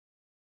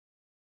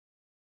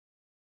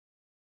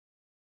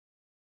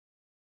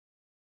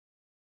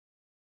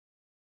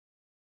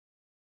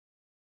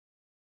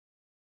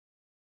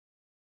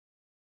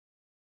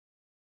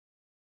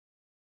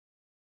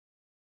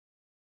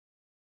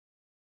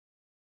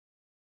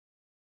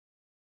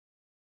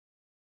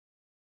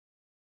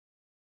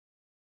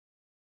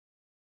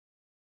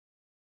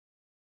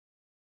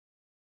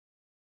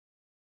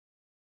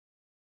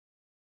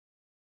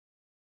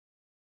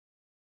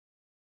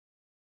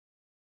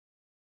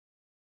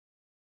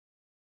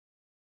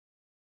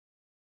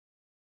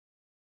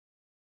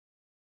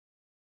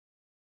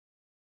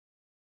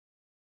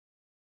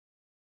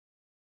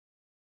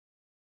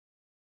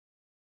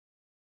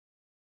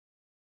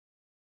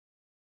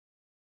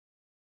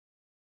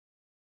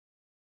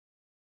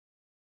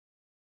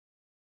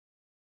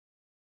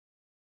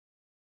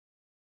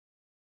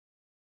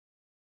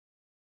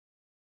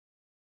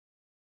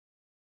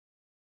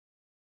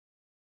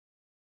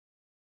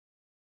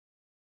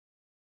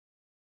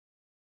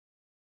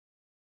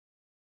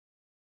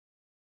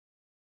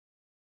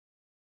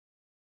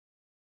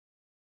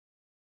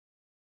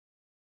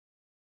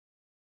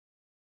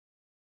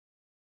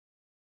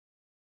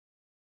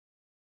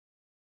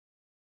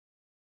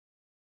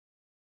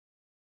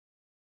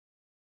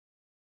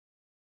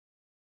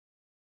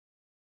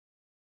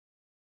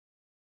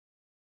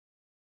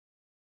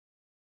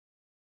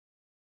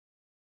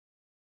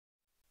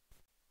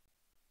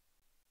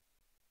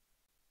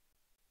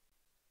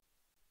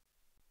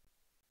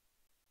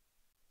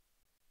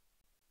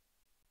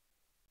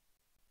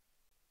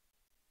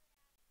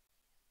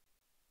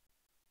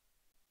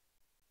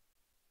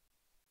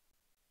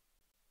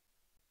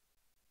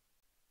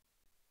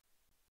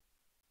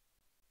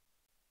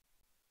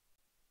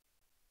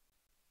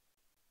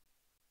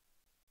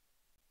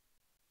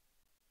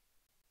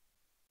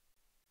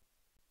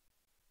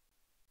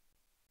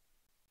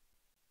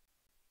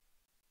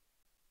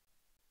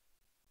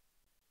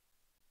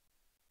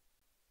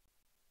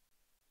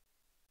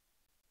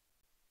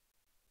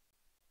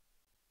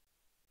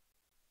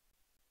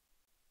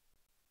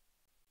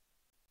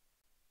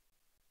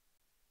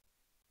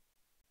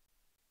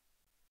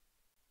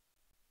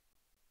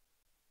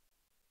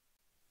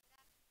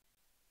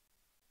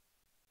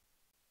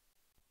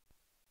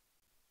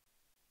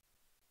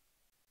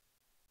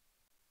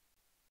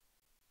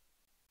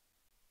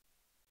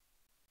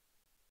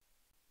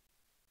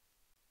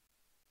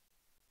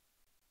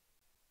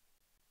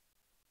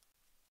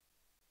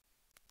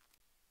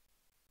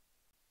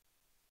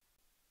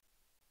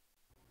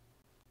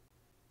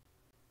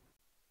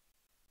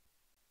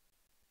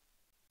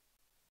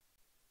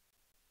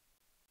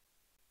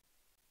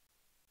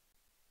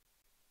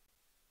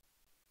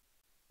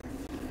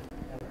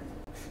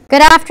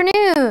Good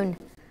afternoon.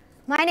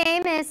 My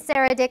name is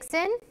Sarah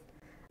Dixon.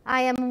 I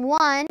am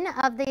one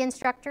of the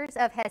instructors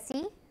of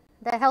HESI,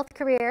 the Health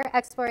Career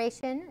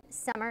Exploration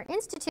Summer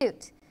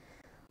Institute.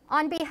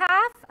 On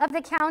behalf of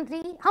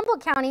the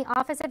Humboldt County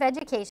Office of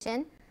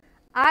Education,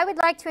 I would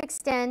like to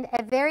extend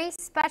a very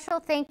special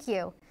thank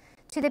you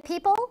to the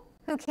people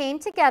who came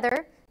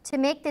together to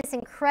make this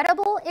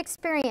incredible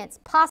experience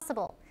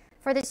possible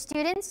for the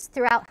students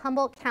throughout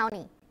Humboldt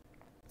County.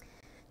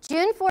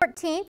 June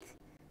 14th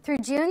through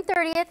June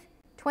 30th,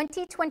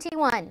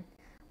 2021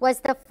 was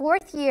the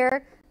fourth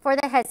year for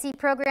the HESI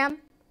program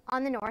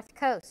on the North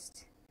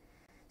Coast.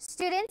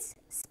 Students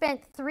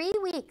spent 3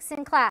 weeks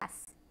in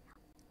class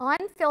on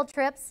field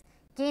trips,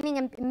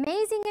 gaining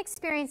amazing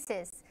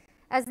experiences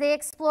as they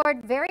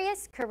explored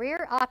various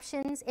career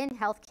options in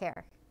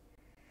healthcare.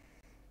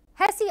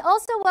 HESI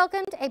also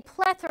welcomed a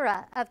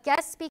plethora of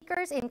guest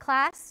speakers in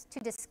class to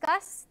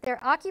discuss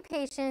their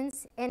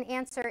occupations and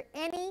answer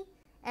any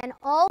and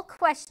all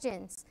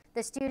questions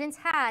the students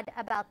had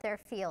about their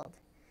field.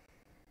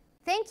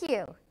 Thank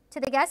you to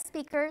the guest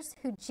speakers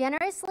who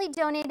generously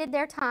donated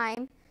their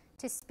time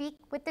to speak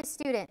with the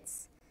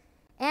students,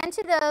 and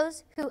to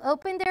those who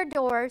opened their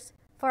doors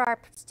for our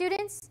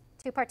students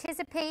to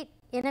participate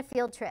in a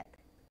field trip.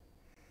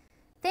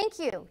 Thank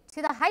you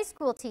to the high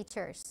school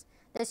teachers.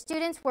 The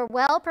students were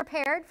well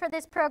prepared for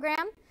this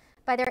program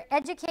by their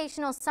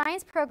educational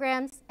science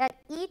programs at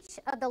each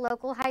of the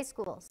local high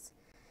schools.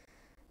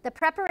 The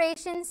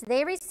preparations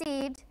they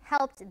received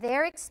helped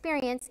their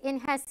experience in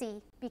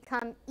HESI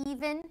become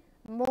even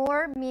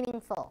more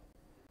meaningful.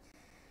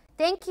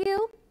 Thank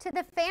you to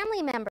the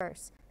family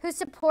members who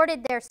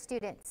supported their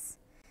students.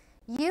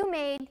 You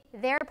made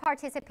their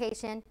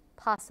participation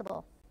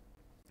possible.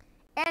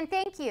 And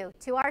thank you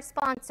to our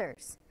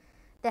sponsors,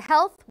 the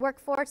Health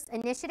Workforce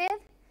Initiative,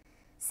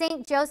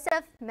 St.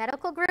 Joseph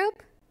Medical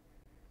Group,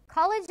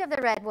 College of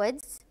the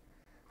Redwoods,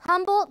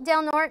 Humboldt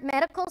Del Norte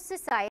Medical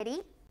Society,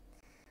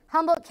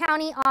 Humboldt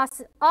County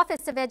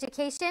Office of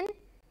Education,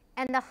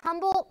 and the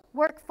Humboldt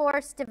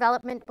Workforce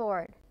Development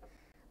Board.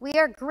 We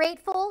are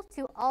grateful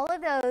to all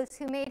of those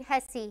who made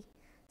HESI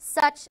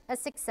such a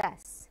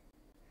success.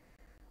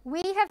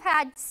 We have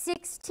had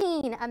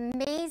 16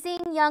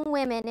 amazing young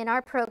women in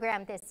our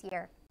program this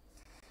year.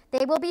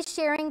 They will be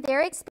sharing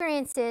their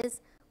experiences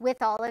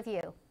with all of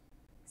you.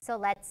 So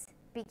let's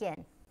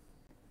begin.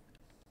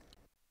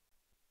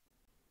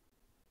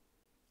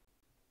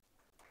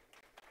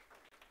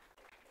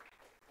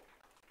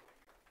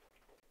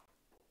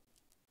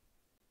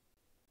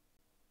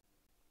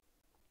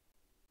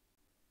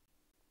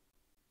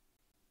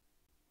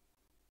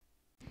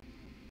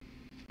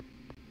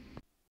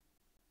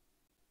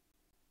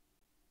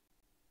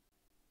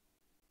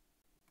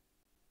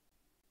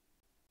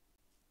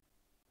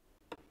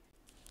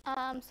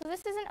 So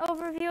this is an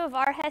overview of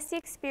our HESI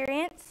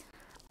experience.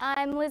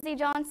 I'm Lizzie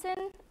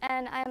Johnson,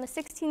 and I'm a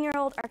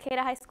 16-year-old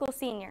Arcata High School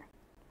senior.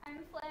 I'm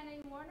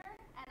Flannery Warner,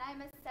 and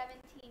I'm a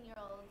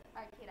 17-year-old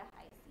Arcata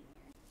High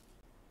senior.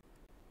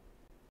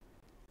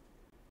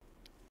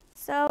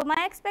 So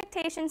my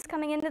expectations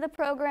coming into the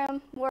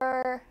program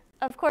were,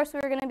 of course, we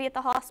were going to be at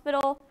the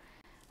hospital,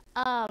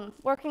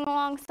 working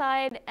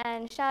alongside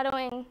and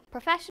shadowing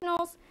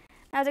professionals.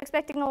 I was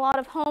expecting a lot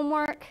of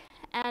homework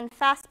and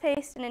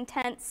fast-paced and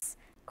intense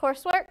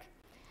coursework.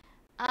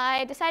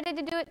 I decided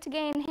to do it to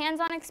gain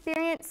hands-on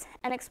experience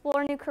and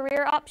explore new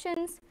career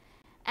options.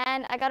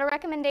 And I got a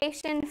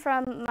recommendation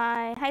from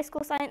my high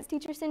school science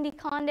teacher, Cindy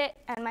Condit,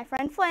 and my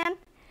friend Flan.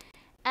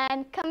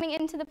 And coming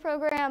into the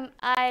program,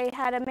 I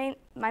had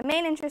my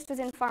main interest was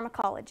in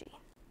pharmacology.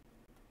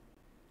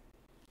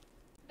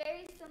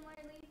 Very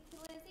similarly to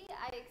Lizzie,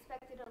 I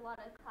expected a lot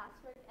of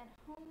classwork and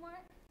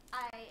homework.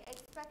 I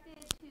expected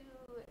to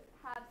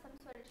have some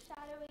sort of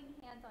shadowing,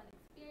 hands-on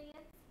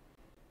experience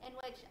in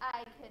which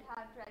I could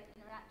have direct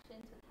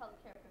interactions with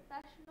healthcare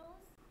professionals.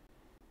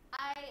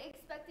 I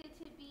expected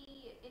to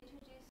be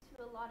introduced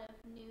to a lot of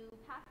new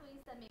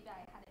pathways that maybe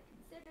I hadn't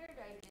considered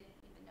or I didn't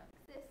even know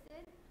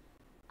existed.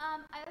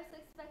 I also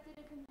expected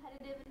a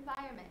competitive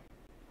environment,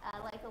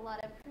 like a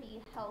lot of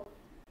pre-health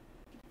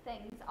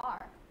things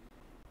are.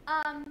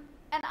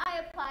 And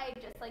I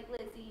applied just like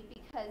Lizzie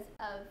because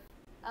of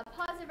a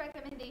positive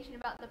recommendation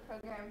about the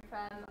program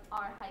from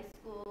our high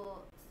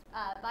school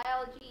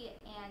biology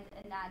and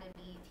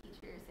anatomy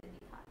teacher, Cindy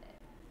Condit.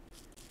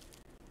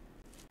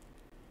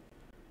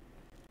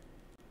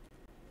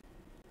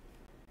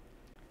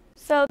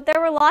 So there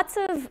were lots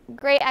of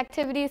great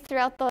activities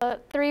throughout the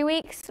 3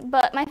 weeks,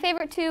 but my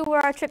favorite two were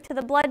our trip to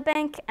the blood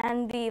bank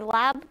and the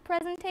lab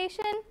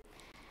presentation.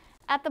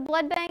 At the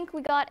blood bank,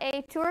 we got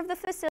a tour of the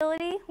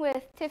facility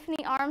with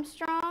Tiffany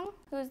Armstrong,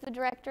 who is the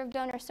Director of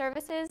Donor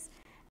Services,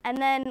 and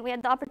then we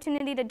had the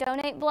opportunity to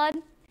donate blood.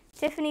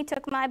 Tiffany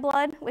took my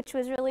blood, which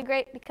was really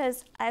great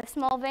because I have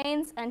small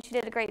veins, and she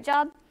did a great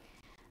job.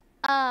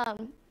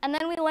 And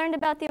then we learned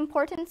about the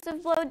importance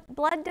of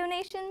blood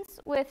donations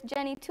with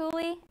Jenny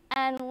Tooley,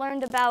 and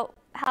learned about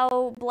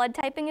how blood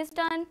typing is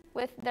done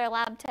with their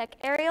lab tech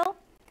Ariel.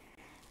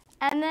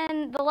 And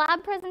then the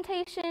lab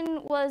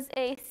presentation was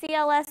a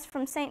CLS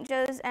from St.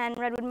 Joe's and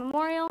Redwood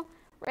Memorial,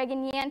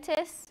 Reagan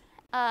Yantis.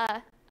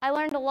 I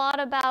learned a lot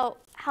about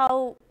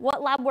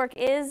what lab work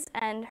is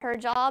and her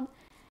job.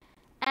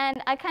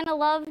 And I kind of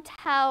loved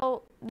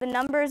how the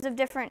numbers of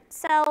different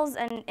cells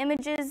and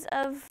images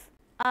of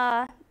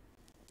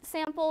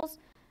samples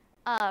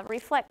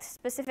reflect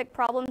specific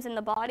problems in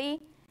the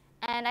body.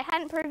 And I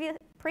hadn't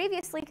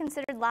previously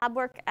considered lab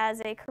work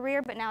as a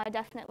career, but now I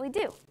definitely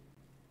do.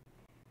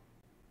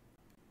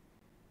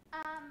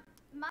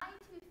 My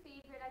two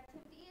favorite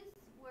activities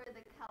were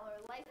the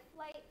Keller Life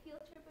Flight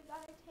field trip we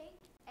got to take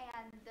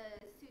and the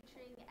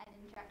suturing and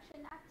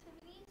injection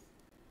activities.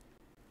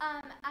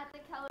 At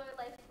the Keller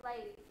Life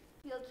Flight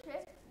field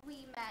trip,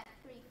 we met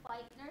 3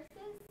 flight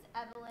nurses,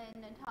 Evelyn,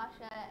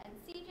 Natasha, and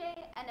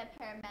CJ, and a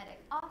paramedic,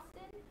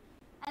 Austin.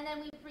 And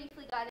then we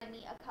briefly got to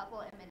meet a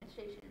couple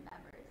administration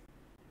members.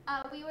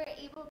 We were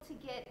able to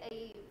get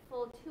a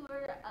full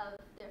tour of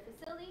their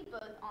facility,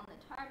 both on the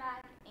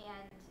tarmac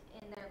and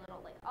in their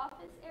little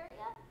office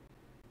area.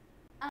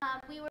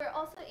 We were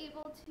also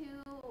able to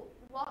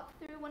walk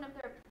through one of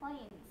their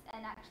planes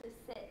and actually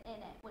sit in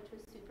it, which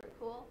was super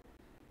cool.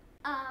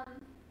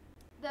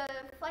 The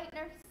flight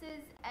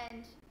nurses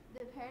and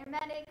the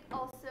paramedic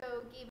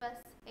also gave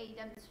us a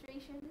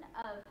demonstration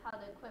of how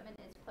the equipment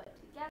is put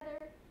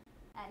together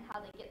and how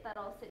they get that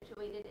all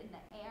situated in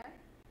the air.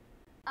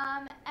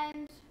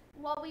 And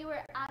while we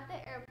were at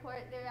the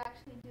airport, they were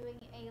actually doing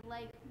a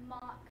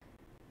mock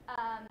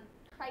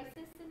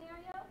crisis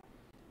scenario.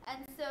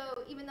 And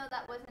so even though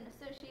that wasn't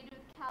associated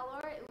with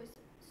CalOR, it was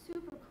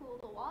super cool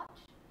to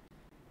watch.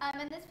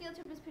 And this field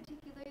trip was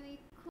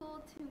particularly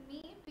cool to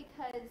me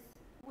because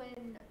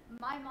when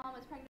my mom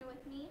was pregnant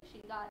with me, she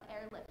got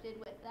airlifted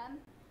with them.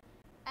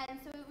 And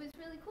so it was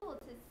really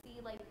cool to see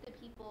the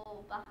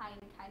people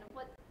behind kind of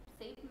what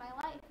saved my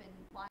life and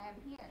why I'm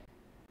here.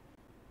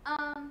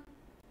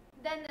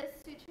 Then the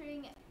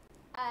suturing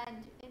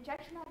and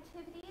injection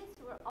activities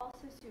were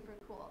also super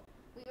cool.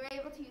 We were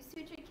able to use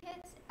suture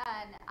kits,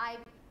 and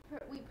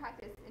we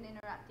practiced an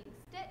interrupting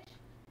stitch.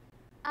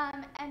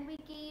 And we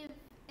gave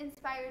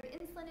inspired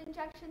insulin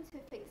injections to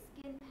fix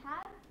skin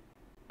pads.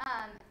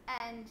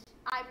 And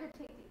I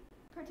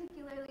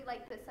particularly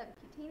like the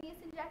subcutaneous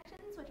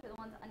injections, which are the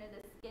ones under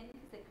the skin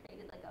because it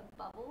created a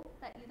bubble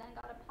that you then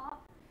got to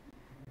pop.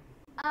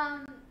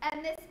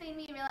 And this made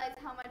me realize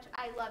how much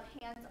I love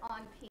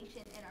hands-on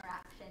patient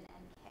interaction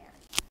and care.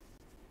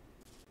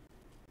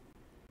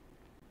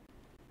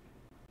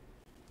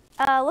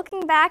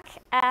 Looking back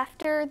at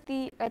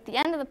the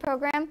end of the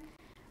program,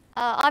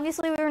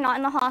 obviously we were not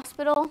in the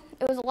hospital.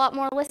 It was a lot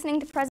more listening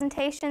to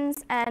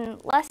presentations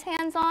and less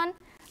hands-on,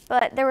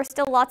 but there were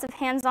still lots of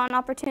hands-on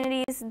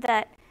opportunities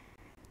that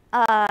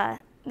the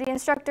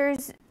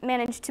instructors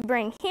managed to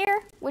bring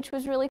here, which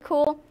was really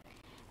cool.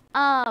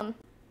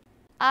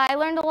 I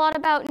learned a lot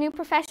about new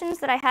professions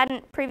that I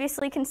hadn't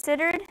previously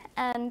considered,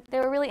 and they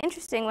were really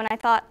interesting when I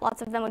thought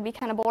lots of them would be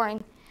kind of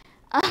boring.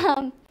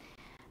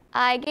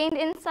 I gained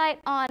insight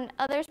on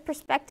others'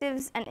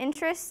 perspectives and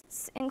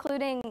interests,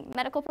 including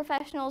medical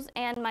professionals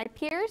and my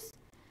peers.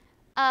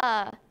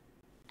 And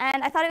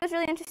I thought it was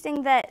really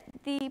interesting that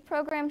the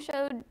program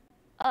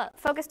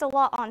focused a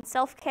lot on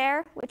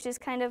self-care, which is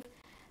kind of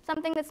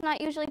something that's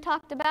not usually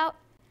talked about.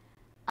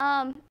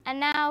 And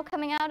now,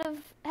 coming out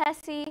of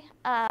HESI,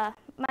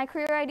 my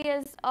career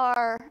ideas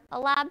are a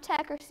lab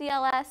tech or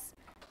CLS,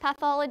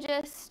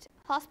 pathologist,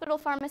 hospital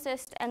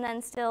pharmacist, and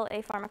then still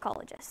a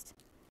pharmacologist.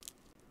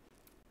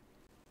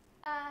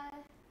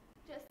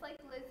 Just like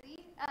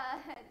Lizzie,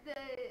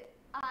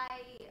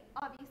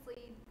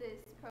 obviously this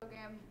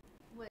program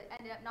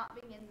ended up not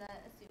being in the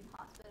assumed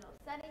hospital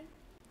setting,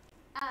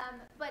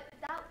 but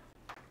that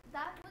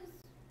was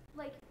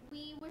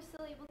we were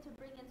still able to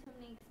bring in so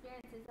many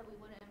experiences that we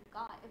wouldn't have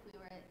got if we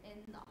were in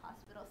the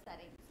hospital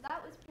setting. So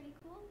that was pretty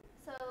cool.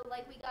 So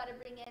we got to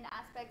bring in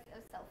aspects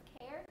of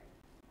self-care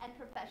and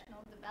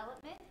professional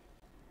development.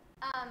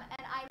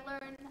 And I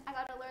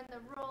got to learn the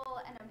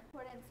role and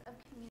importance of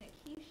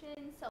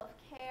communication,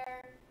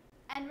 self-care,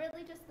 and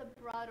really just the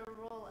broader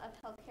role of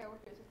healthcare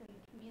workers within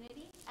the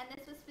community. And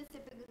this was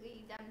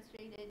specifically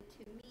demonstrated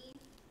to me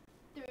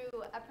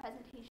through a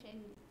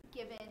presentation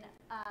given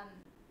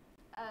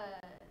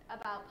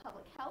about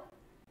public health,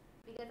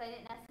 because I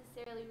didn't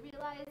necessarily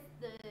realize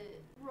the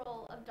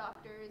role of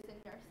doctors and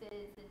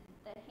nurses and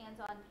the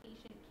hands-on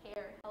patient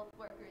care health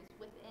workers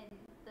within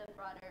the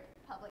broader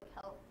public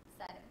health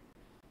setting.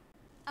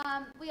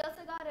 We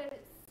also got to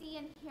see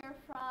and hear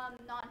from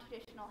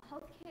non-traditional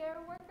healthcare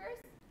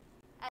workers,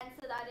 and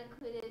so that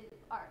included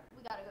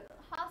we got to go to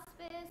the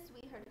hospice,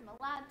 we heard from a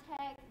lab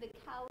tech, the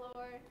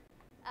CalOR,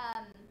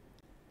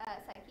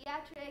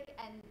 psychiatric,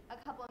 and a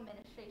couple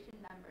administration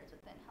members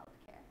within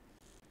healthcare.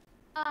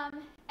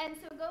 And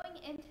so going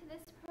into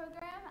this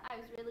program, I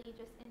was really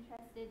just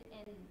interested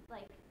in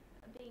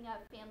being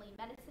a family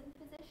medicine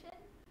physician.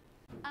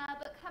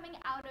 But coming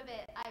out of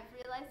it, I've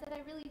realized that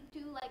I really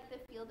do like the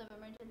field of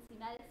emergency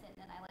medicine,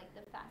 and I like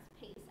the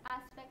fast-paced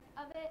aspect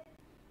of it.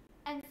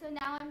 And so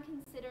now I'm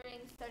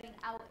considering starting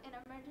out in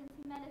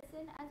emergency medicine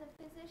education as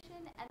a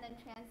physician and then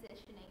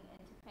transitioning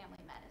into family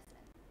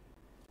medicine.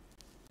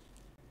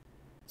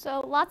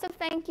 So lots of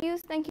thank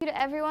yous. Thank you to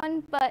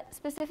everyone, but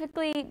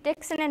specifically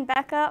Dixon and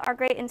Becca, our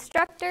great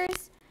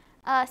instructors.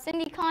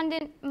 Cindy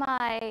Condon,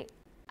 my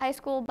high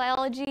school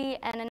biology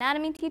and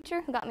anatomy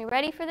teacher who got me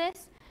ready for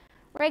this.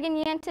 Reagan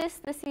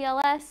Yantis, the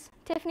CLS.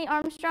 Tiffany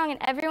Armstrong and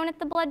everyone at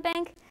the blood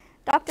bank.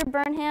 Dr.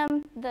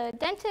 Burnham, the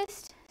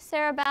dentist.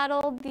 Sarah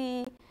Battle,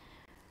 the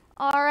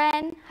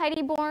RN.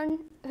 Heidi Bourne,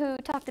 who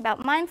talked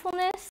about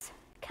mindfulness.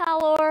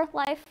 Calor,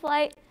 Life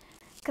Flight.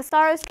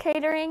 Casaro's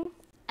Catering,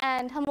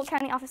 and Humboldt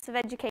County Office of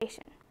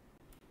Education.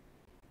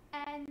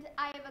 And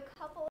I have a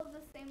couple of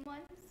the same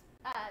ones,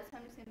 so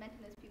I'm just going to mention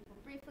those people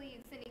briefly.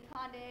 Cindy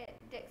Condit,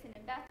 Dixon,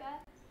 and Becca.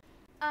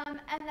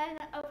 And then,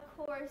 of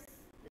course,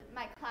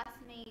 my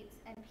classmates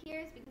and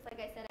peers, because like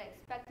I said, I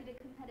expected a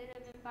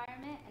competitive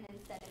environment, and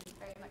instead it was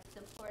very much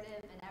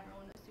supportive, and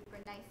everyone was super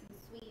nice and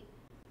sweet.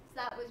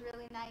 So that was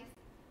really nice.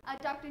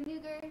 Dr.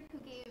 Neuger, who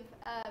gave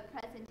a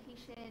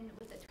presentation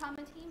with the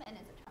trauma team and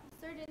is a trauma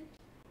surgeon.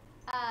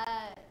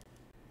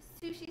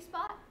 Sushi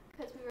spot,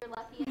 because we were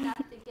lucky enough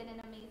to get an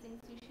amazing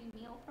sushi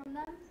meal from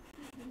them.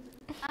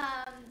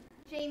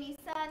 Jamie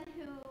Sun,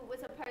 who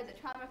was a part of the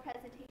trauma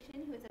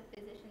presentation, who is a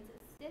physician's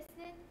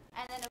assistant,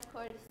 and then of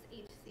course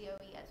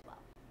HCOE as well.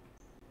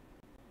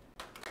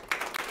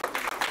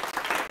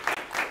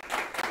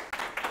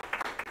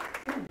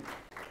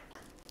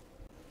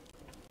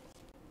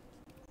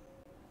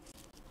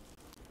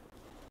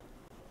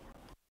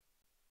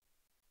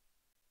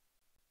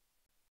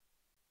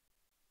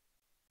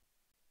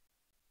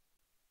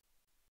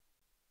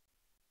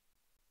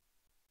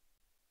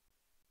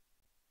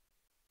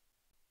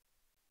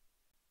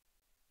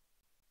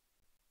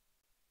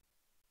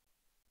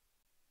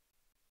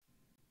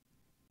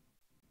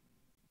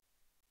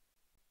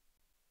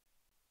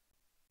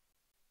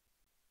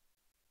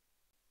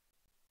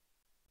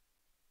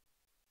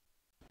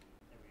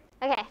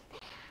 Okay.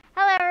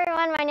 Hello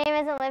everyone, my name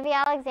is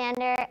Olivia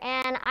Alexander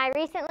and I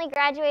recently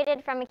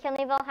graduated from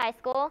McKinleyville High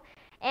School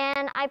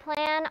and I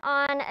plan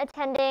on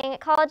attending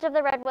College of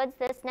the Redwoods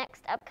this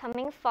next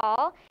upcoming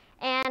fall,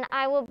 and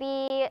I will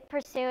be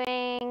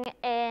pursuing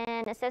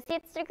an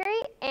associate's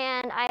degree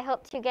and I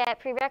hope to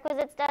get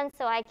prerequisites done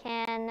so I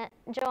can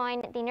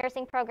join the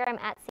nursing program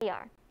at CR.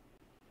 Hi,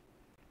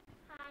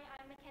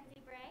 I'm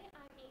Mackenzie Bray.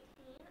 I'm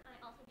 18.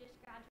 I also just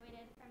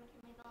graduated from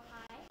McKinleyville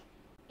High.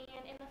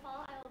 And in the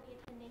fall, I will be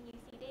attending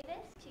UC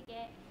Davis to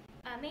get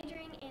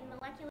majoring in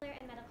molecular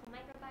and medical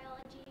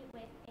microbiology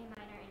with a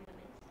minor in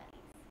women's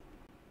studies.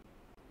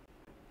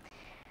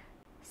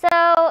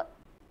 So,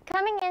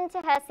 coming into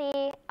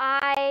HESI,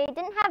 I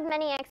didn't have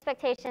many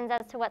expectations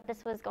as to what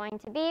this was going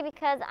to be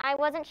because I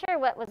wasn't sure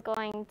what was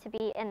going to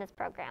be in this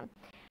program.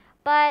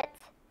 But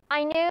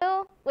I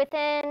knew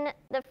within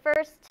the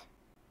first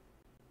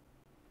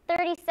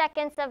 30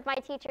 seconds of my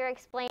teacher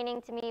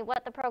explaining to me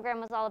what the program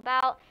was all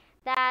about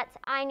that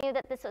I knew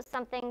that this was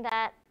something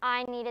that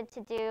I needed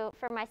to do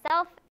for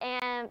myself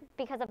and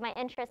because of my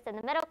interest in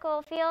the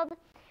medical field.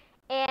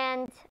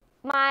 And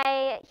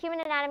my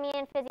human anatomy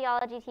and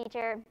physiology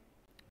teacher,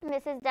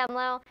 Mrs.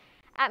 Demlow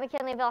at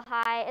McKinleyville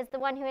High, is the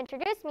one who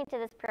introduced me to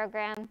this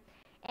program.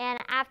 And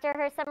after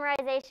her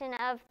summarization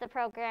of the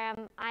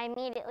program, I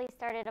immediately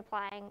started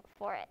applying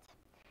for it.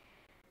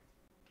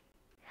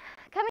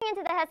 Coming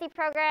into the HESI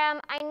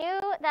program, I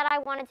knew that I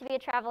wanted to be a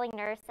traveling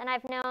nurse, and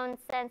I've known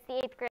since the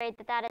 8th grade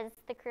that that is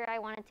the career I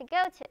wanted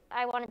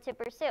to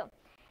pursue.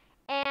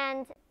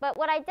 But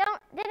what I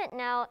didn't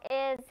know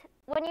is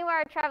when you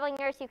are a traveling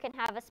nurse, you can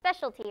have a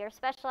specialty or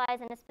specialize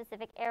in a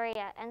specific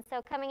area. And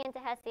so coming into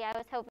HESI, I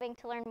was hoping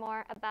to learn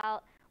more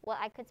about what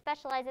I could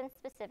specialize in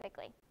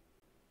specifically.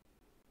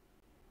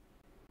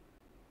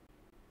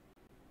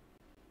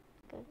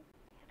 Good.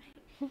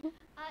 So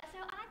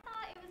I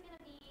thought it was going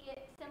to be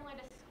similar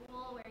to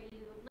school where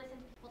you listen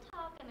to people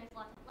talk and there's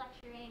lots of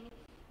lecturing,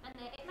 and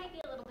that it might be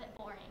a little bit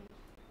boring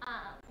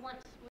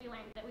once we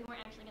learned that we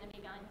weren't actually going to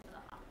be going to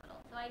the hospital.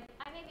 So I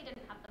maybe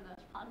didn't have the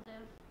most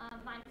positive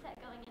mindset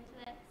going into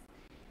this.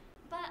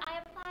 But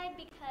I applied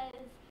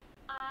because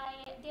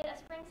I did a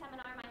spring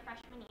seminar my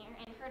freshman year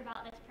and heard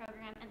about this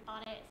program and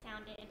thought it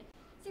sounded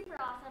super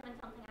awesome and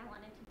something I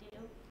wanted to do.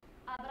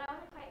 But I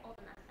wasn't quite old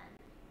enough then.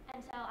 And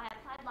so I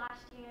applied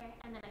last year,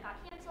 and then it got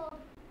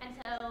canceled. And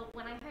so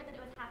when I heard that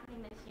it was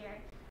happening this year,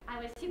 I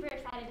was super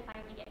excited to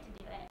finally get to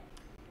do it.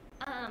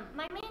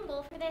 My main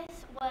goal for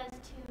this was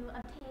to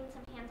obtain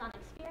some hands-on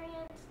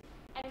experience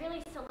and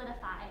really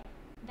solidify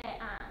that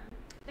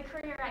the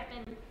career I've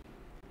been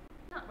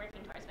not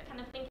working towards, but kind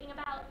of thinking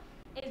about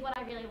is what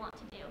I really want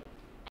to do.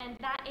 And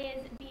that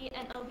is be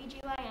an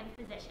OBGYN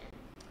physician.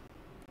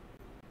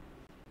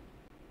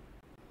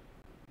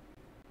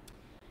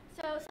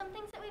 So some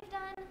things that we've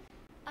done.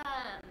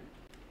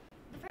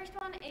 The first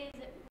one is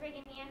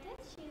Reagan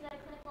Yantis. She's a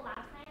clinical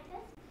lab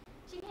scientist.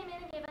 She came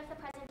in and gave us a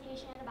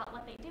presentation about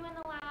what they do in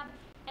the lab,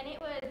 and it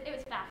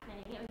was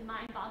fascinating. It was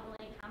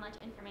mind-boggling how much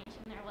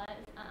information there was.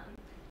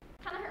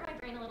 Kind of hurt my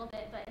brain a little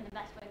bit, but in the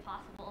best way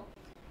possible.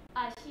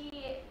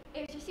 It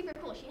was just super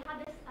cool. She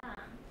had this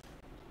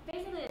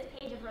basically this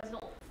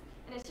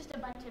just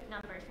a bunch of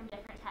numbers from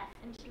different tests,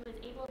 and she was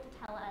able to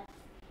tell us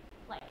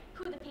like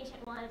who the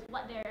patient was,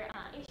 what their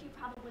issue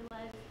probably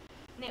was,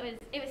 and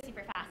it was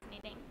super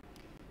fascinating.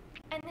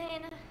 And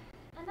then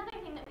another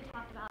thing that we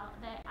talked about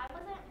that I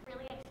wasn't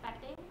really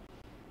expecting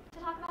to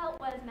talk about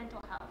was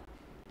mental health.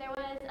 There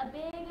was a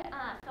big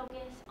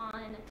focus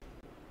on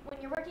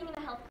when you're working in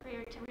a health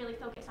career to really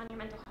focus on your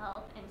mental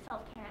health and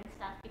self-care and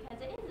stuff, because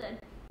it is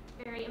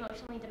a very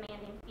emotionally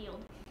demanding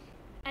field.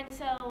 And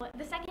so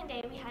the second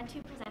day we had 2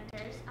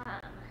 presenters.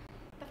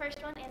 The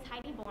first one is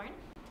Heidi Bourne.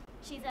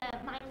 She's a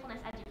mindfulness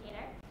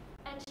educator,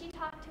 and she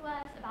talked to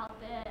us about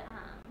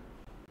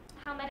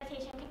how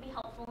meditation can be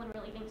helpful in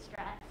relieving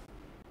stress,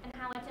 and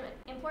how it's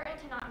important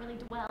to not really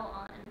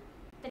dwell on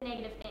the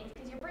negative things,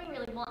 because your brain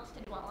really wants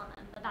to dwell on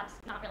them, but that's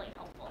not really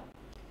helpful.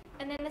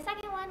 And then the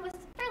second one was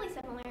fairly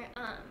similar.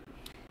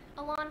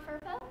 Alon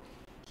Furpo,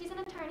 she's an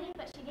attorney,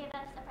 but she gave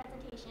us a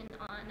presentation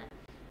on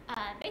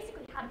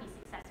basically how to be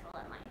successful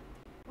in life,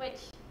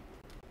 which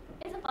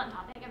is a fun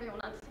topic. Everyone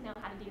wants to know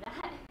how to do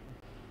that.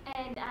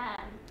 And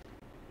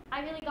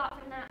I really got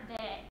from that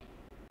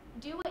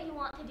do what you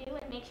want to do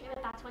and make sure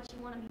that that's what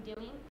you want to be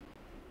doing,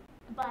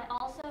 but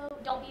also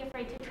don't be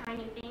afraid to try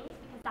new things,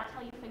 because that's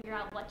how you figure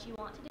out what you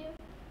want to do.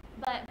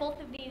 But both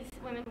of these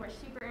women were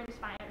super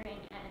inspiring,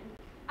 and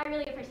I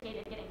really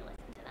appreciated getting to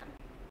listen to them.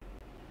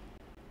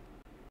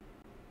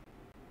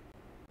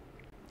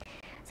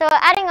 So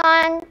adding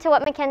on to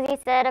what Mackenzie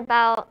said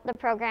about the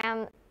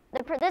program,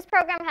 this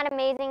program had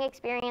amazing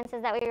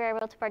experiences that we were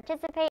able to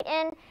participate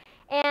in,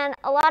 and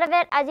a lot of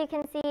it, as you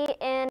can see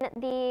in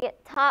the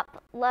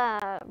top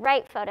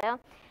right photo,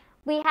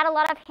 we had a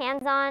lot of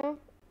hands-on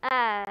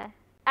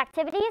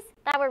activities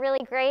that were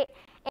really great,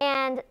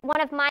 and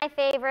one of my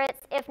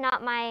favorites, if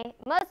not my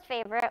most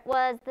favorite,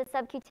 was the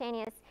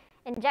subcutaneous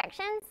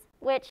injections,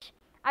 which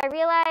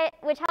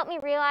helped me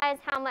realize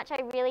how much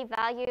I really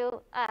value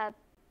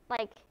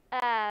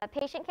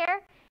patient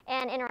care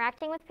and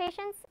interacting with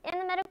patients in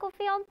the medical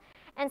field.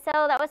 And so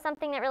that was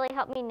something that really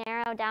helped me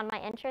narrow down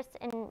my interest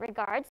in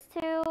regards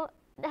to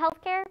the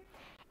healthcare.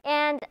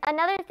 And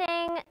another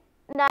thing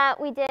that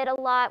we did a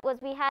lot was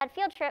we had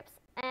field trips,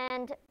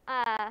 and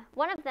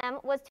one of them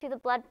was to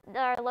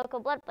our local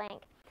blood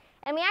bank.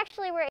 And we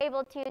actually were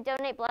able to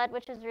donate blood,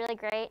 which was really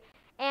great.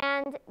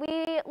 And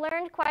we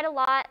learned quite a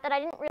lot that I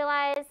didn't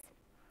realize,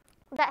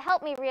 that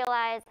helped me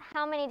realize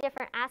how many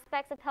different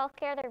aspects of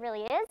healthcare there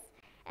really is,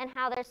 and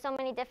how there's so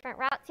many different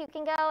routes you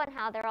can go, and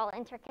how they're all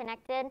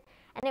interconnected.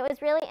 And it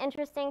was really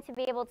interesting to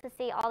be able to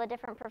see all the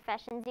different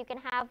professions you can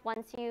have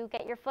once you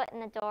get your foot in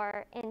the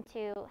door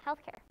into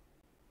healthcare.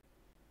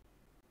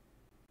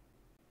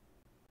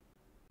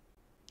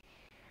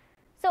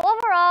 So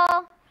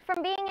overall,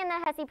 from being in the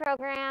HESI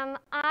program,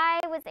 I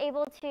was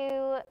able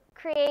to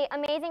create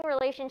amazing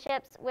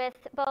relationships with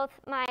both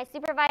my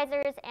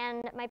supervisors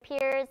and my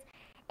peers,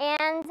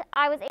 and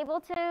I was able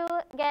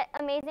to get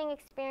amazing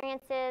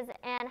experiences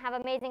and have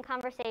amazing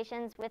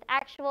conversations with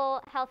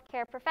actual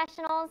healthcare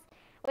professionals,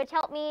 which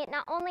helped me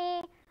not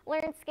only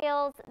learn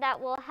skills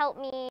that will help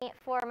me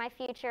for my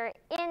future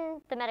in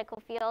the medical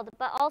field,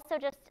 but also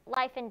just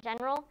life in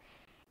general.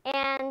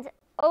 And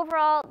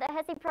overall, the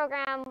HESI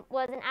program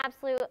was an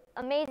absolute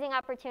amazing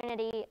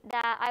opportunity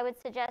that I would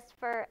suggest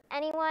for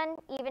anyone,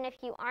 even if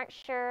you aren't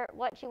sure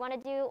what you want to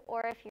do,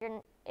 or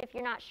if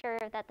you're not sure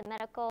that the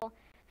medical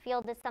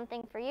field is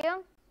something for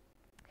you.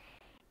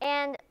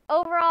 And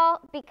overall,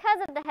 because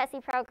of the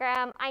HESI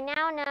program, I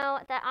now know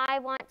that I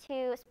want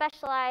to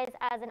specialize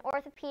as an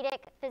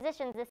orthopedic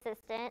physician's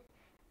assistant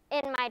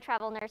in my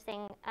travel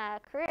nursing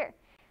career.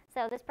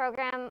 So this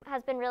program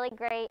has been really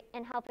great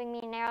in helping me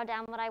narrow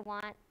down what I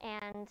want,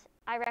 and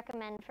I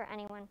recommend for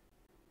anyone.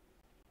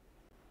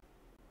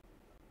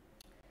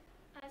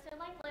 So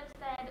like Liv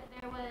said,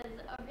 there was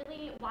a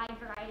really wide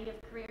variety of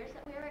careers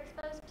that we were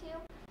exposed to,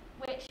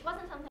 which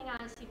wasn't something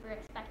I was super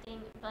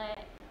expecting, but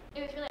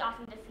it was really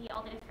awesome to see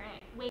all the different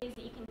ways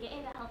that you can get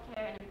into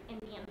healthcare and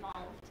be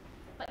involved,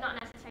 but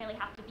not necessarily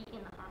have to be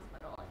in the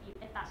hospital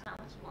if that's not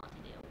what you want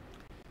to do.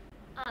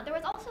 There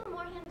was also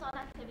more hands-on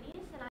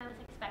activities than I was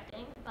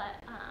expecting, but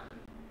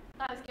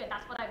that was good.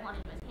 That's what I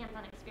wanted, was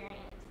hands-on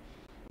experience.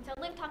 And so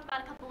Liv talked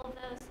about a couple of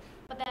those,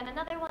 but then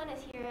another one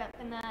is here up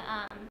in the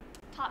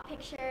top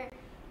picture.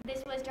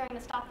 This was during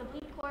the Stop the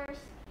Bleed course,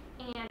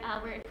 and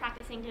we're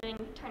practicing doing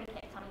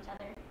tourniquets on each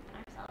other and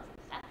ourselves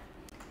and stuff.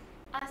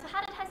 So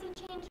how did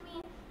HESI change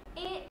me?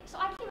 So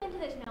I came into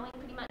this knowing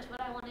pretty much what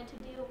I wanted to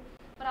do,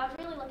 but I was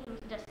really looking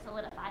to just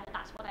solidify that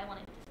that's what I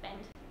wanted to spend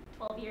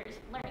 12 years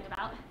learning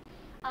about.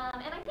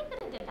 And I think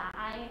that it did that.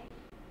 I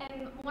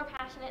am more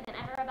passionate than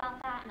ever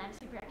about that, and I'm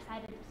super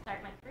excited to start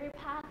my career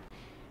path.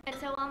 And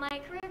so while my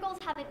career goals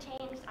haven't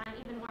changed, I'm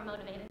even more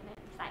motivated and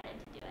excited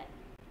to do it.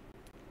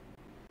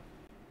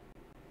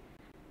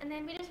 And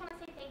then we just want to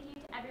say thank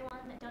you to everyone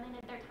that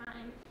donated their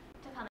time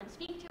to come and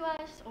speak to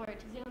us or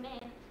to Zoom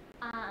in.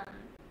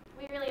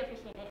 We really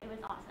appreciate it. It was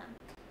awesome.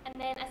 And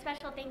then a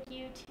special thank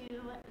you to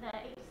the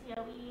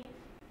HCOE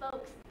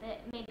folks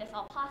that made this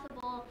all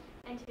possible,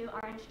 and to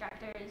our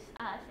instructors,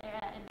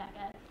 Sarah and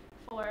Becca,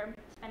 for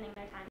spending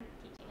their time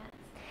teaching us.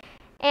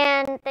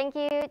 And thank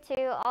you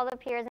to all the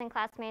peers and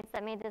classmates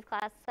that made this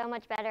class so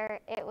much better.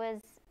 It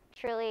was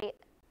truly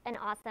an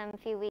awesome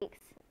few weeks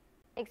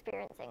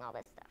experiencing all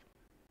this stuff.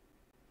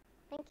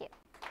 Thank you.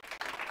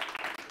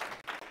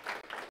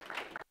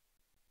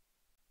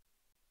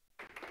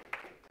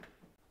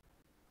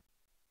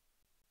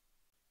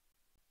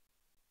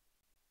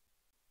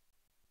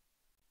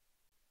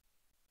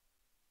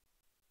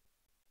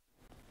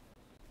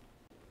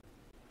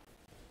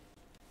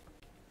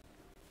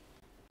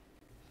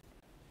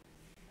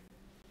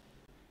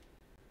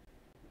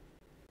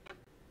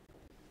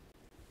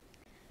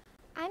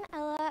 I'm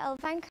Ella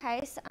Elvine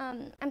Kreis.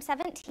 I'm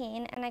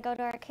 17 and I go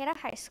to Arcata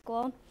High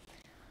School.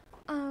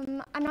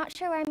 I'm not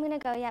sure where I'm going to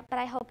go yet, but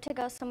I hope to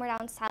go somewhere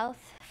down south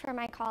for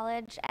my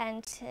college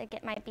and to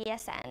get my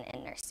BSN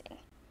in nursing.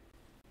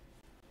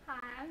 Hi,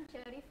 I'm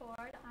Jody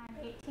Ford. I'm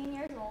 18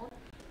 years old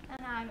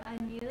and I'm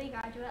a newly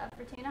graduate of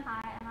Fortuna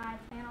High, and I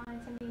plan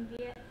on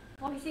attending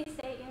Boise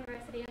State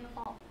University in the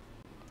fall.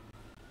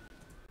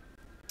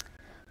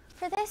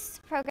 For this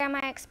program,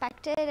 I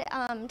expected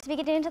to be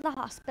getting into the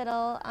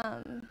hospital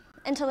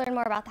and to learn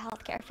more about the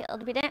healthcare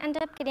field. We didn't end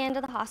up getting into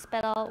the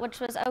hospital,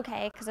 which was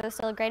okay because it was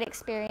still a great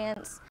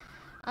experience,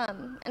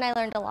 and I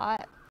learned a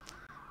lot.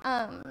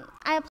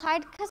 I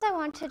applied because I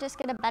wanted to just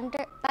get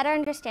a better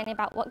understanding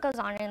about what goes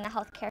on in the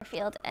healthcare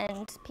field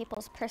and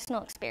people's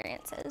personal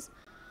experiences.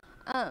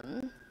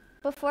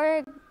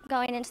 Before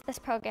going into this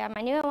program,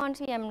 I knew I wanted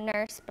to be a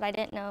nurse, but I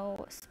didn't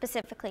know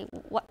specifically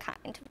what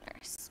kind of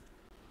nurse.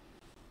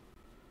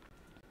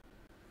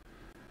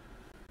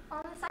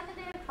 On the second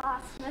day of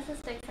class,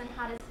 Mrs. Dixon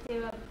had us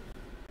do a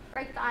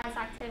break the ice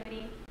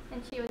activity,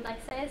 and she would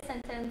say a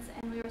sentence,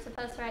 and we were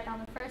supposed to write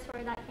down the first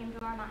word that came to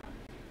our mind.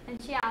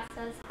 And she asked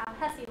us how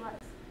HESI was,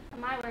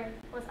 and my word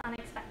was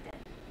unexpected.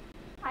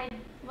 I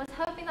was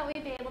hoping that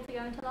we'd be able to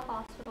go into the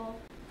hospital,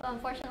 but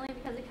unfortunately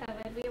because of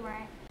COVID, we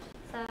weren't.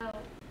 So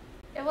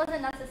it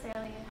wasn't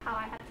necessarily how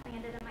I had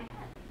planned it in my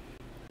head.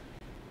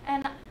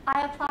 And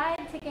I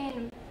applied to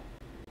gain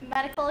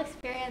medical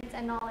experience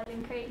and knowledge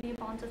and create new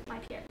bonds with my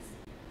peers.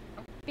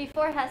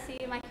 Before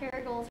HESI, my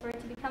career goals were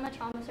to become a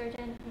trauma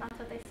surgeon, and that's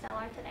what they still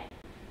are today.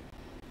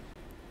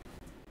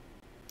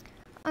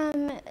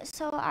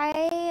 So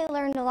I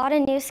learned a lot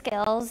of new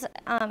skills,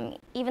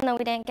 even though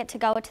we didn't get to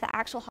go to the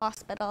actual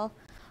hospital.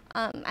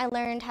 I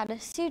learned how to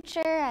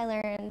suture, I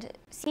learned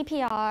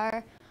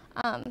CPR,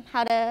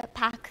 how to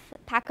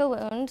pack a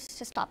wound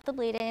to stop the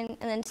bleeding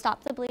and then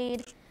stop the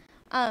bleed.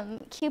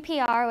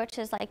 QPR, which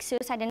is like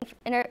suicide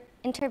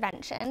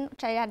intervention,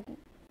 which I had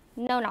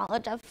no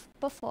knowledge of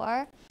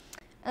before.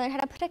 I learned how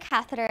to put a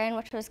catheter in,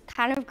 which was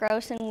kind of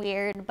gross and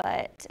weird,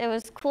 but it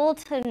was cool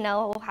to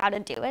know how to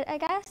do it, I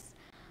guess.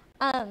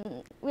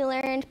 We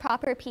learned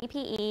proper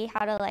PPE,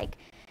 how to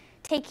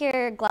take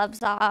your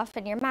gloves off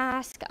and your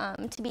mask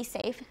to be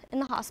safe in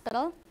the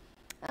hospital.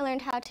 I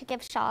learned how to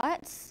give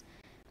shots,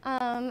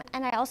 and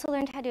I also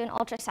learned how to do an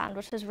ultrasound,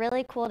 which was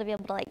really cool to be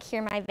able to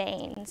hear my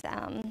veins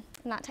and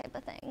that type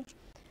of thing.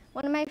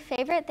 One of my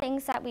favorite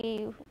things that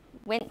we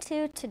went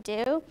to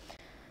do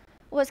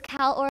was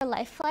Cal or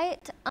Life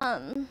Flight.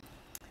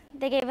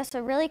 They gave us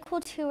a really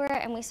cool tour,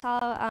 and we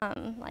saw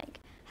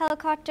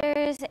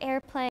helicopters,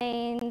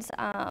 airplanes.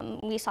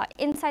 We saw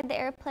inside the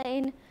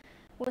airplane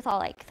with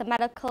all the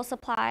medical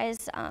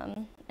supplies,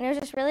 and it was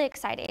just really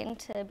exciting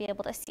to be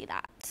able to see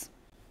that.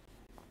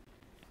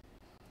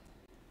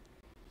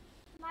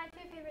 My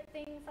two favorite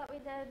things that we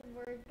did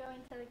were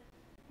going to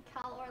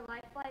Cal or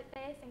Life Flight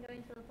base and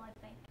going to the blood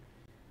bank.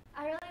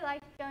 I really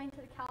liked going to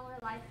the Cal or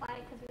Life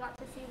Flight because we got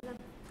to see the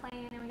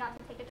plane and we got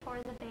to take a tour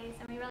of the base,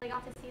 and we really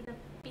got to see the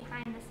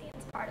behind the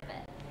scenes part of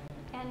it.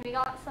 And we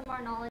got some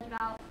more knowledge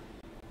about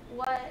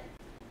what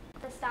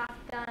the staff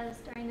does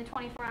during the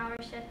 24-hour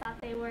shift that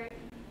they work,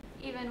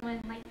 even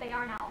when they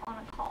aren't out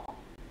on a call.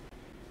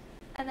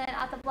 And then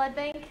at the blood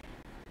bank,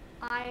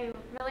 I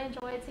really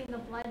enjoyed seeing the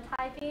blood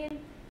typing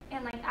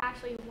and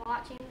actually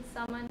watching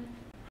someone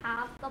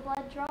have the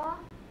blood draw.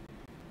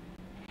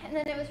 And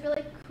then it was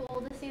really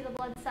cool to see the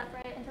blood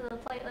separate into the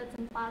platelets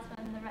and plasma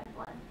and the red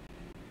blood.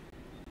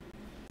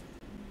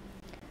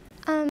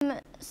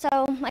 So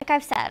like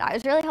I've said, I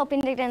was really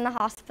hoping to get in the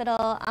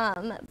hospital,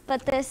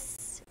 but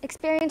this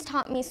experience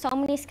taught me so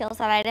many skills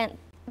that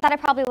I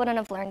probably wouldn't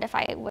have learned if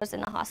I was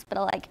in the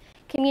hospital, like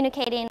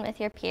communicating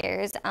with your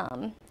peers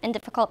and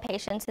difficult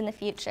patients in the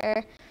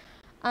future.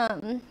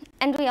 And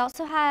we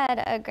also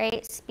had a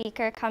great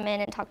speaker come in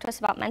and talk to us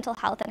about mental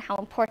health and how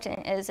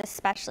important it is,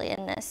 especially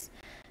in this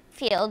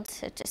field,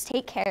 to just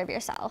take care of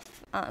yourself.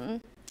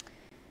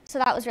 So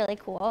that was really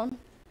cool.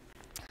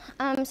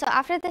 So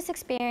after this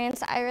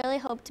experience, I really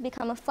hope to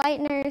become a flight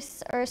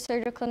nurse or a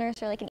surgical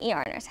nurse or an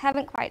ER nurse. I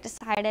haven't quite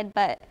decided,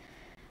 but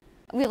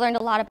we learned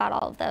a lot about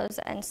all of those,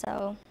 and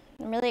so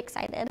I'm really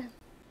excited.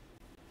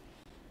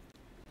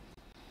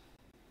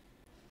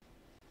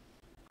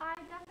 I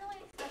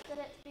definitely expected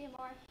it to be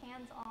more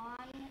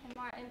hands-on and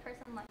more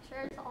in-person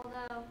lectures,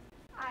 although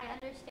I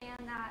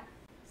understand that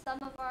some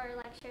of our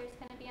lectures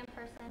couldn't be in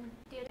person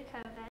due to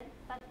COVID,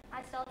 but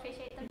I still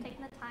appreciate them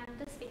taking the time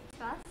to speak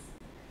to us.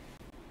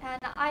 And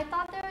I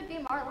thought there would be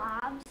more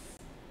labs,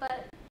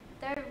 but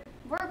there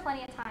were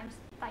plenty of times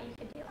that you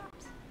could do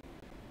labs.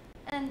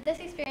 And this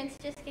experience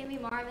just gave me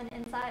more of an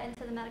insight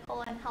into the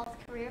medical and health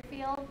career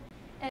field,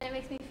 and it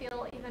makes me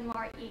feel even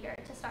more eager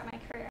to start my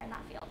career in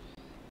that field.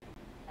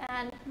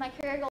 And my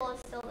career goal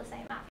is still the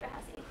same after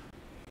HESI.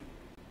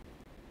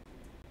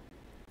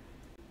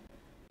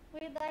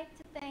 We'd like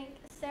to thank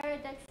Sarah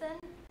Dixon,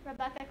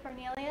 Rebecca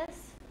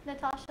Cornelius,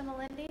 Natasha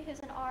Melindy, who's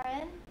an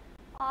RN,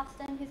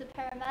 Austin, who's a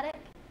paramedic,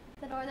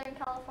 the Northern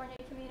California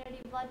Community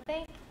Blood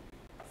Bank,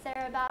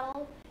 Sarah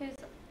Battles, who's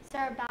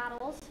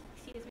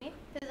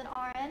an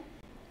RN,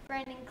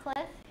 Brandon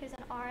Cliff, who's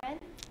an RN,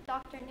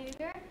 Dr.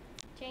 Nuger,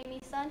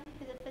 Jamie Sun,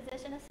 who's a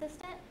physician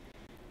assistant,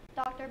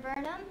 Dr.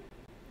 Burnham,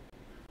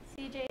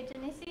 CJ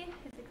Janisi,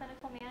 who's the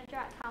clinical manager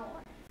at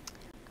Calor.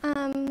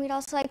 We'd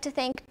also like to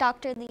thank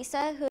Dr.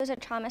 Lisa, who is a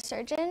trauma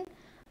surgeon,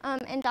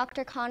 and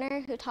Dr.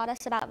 Connor, who taught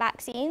us about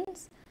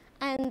vaccines,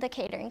 and the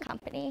catering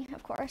company,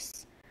 of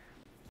course.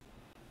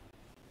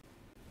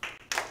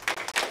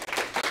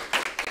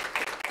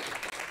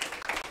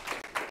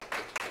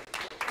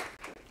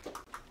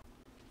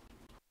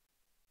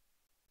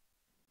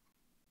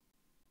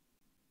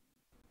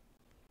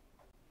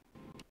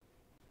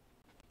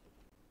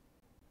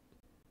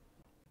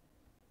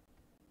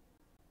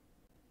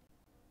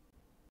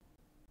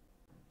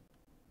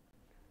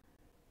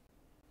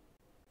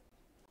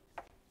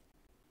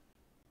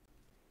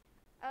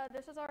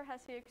 This is our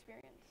HESI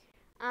experience.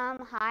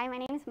 Hi, my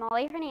name is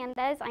Molly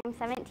Hernandez. I'm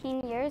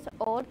 17 years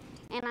old,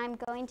 and I'm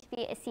going to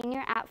be a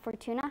senior at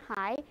Fortuna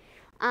High.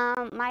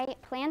 My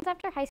plans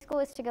after high school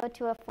is to go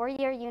to a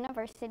 4-year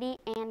university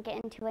and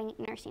get into a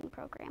nursing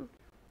program.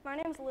 My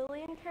name is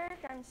Lillian Carrick.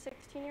 I'm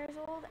 16 years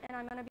old, and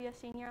I'm going to be a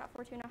senior at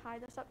Fortuna High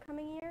this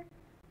upcoming year.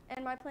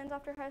 And my plans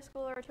after high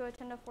school are to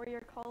attend a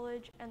 4-year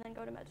college and then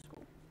go to med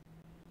school.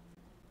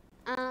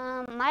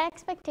 My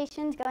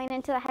expectations going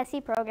into the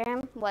HESI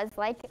program was,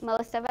 like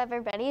most of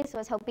everybody's,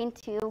 was hoping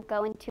to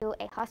go into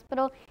a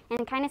hospital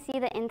and kind of see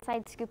the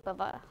inside scoop of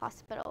a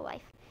hospital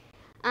life.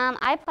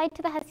 I applied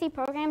to the HESI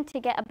program to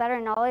get a better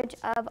knowledge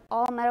of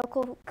all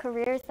medical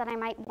careers that I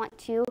might want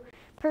to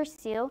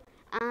pursue.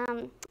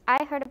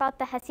 I heard about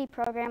the HESI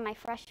program my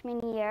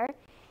freshman year,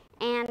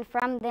 and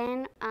from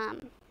then,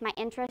 my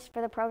interest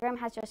for the program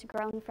has just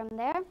grown from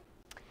there.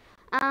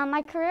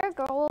 My career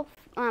goal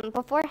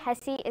before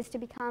HESI is to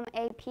become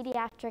a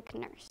pediatric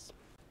nurse.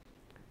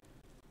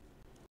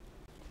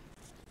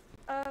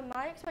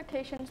 My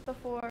expectations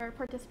before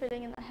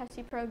participating in the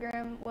HESI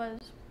program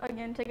was,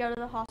 again, to go to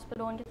the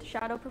hospital and get to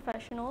shadow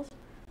professionals.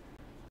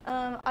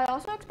 I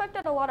also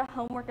expected a lot of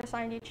homework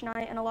assigned each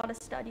night and a lot of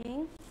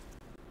studying.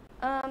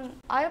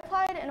 I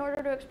applied in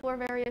order to explore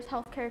various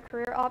healthcare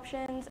career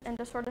options and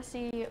to sort of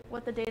see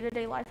what the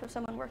day-to-day life of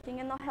someone working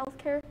in the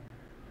healthcare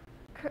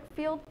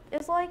field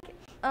is like.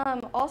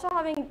 Also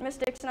having Miss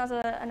Dixon as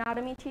an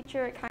anatomy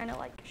teacher, it kind of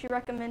like, she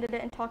recommended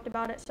it and talked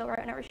about it, so right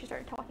whenever she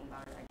started talking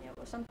about it, I knew it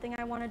was something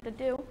I wanted to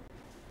do.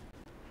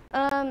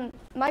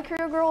 My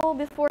career goal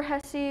before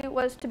HESI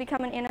was to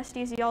become an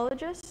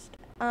anesthesiologist.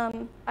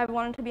 I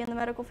wanted to be in the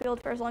medical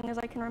field for as long as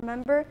I can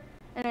remember,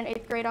 and in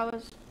 8th grade I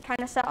was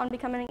kind of set on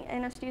becoming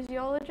an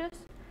anesthesiologist.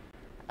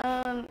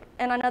 And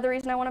another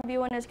reason I want to be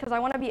one is because I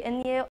want to be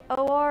in the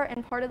OR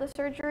and part of the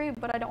surgery,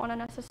 but I don't want to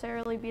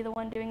necessarily be the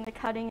one doing the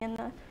cutting and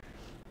the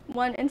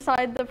one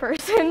inside the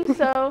person.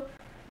 So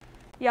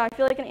yeah, I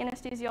feel like an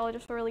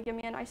anesthesiologist will really give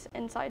me a nice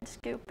inside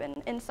scoop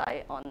and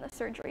insight on the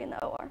surgery in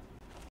the OR.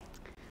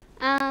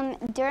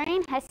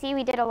 During HESI,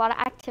 we did a lot of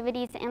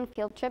activities and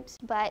field trips,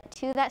 but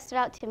two that stood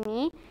out to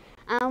me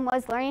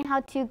was learning how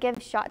to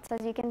give shots,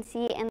 as you can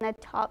see in the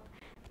top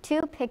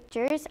 2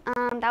 pictures.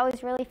 That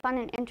was really fun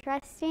and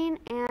interesting,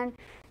 and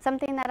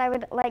something that I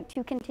would like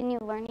to continue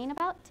learning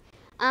about.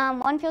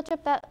 One field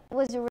trip that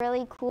was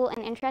really cool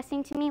and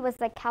interesting to me was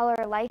the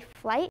Calor Life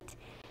flight,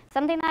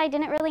 something that I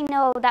didn't really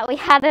know that we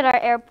had at our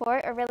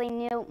airport or really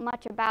knew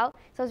much about,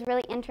 so it was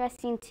really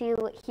interesting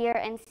to hear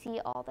and see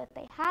all that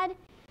they had.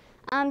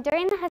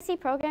 During the HESI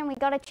program, we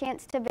got a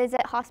chance to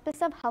visit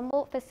Hospice of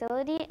Humboldt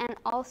facility, and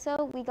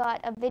also we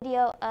got a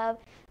video of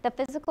the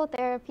physical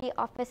therapy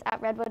office at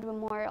Redwood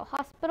Memorial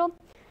Hospital.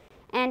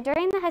 And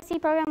during the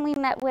HESI program, we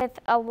met with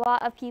a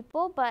lot of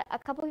people, but a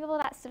couple people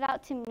that stood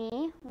out to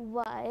me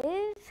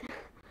was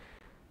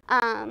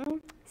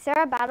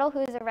Sarah Battle,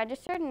 who is a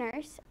registered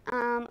nurse,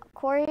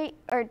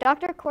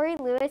 Dr. Corey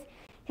Lewis,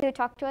 who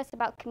talked to us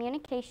about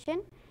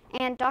communication,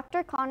 and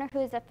Dr. Connor, who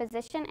is a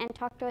physician and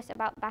talked to us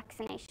about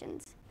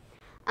vaccinations.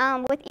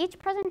 With each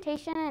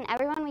presentation and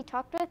everyone we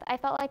talked with, I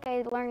felt like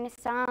I learned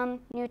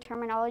some new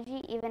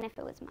terminology, even if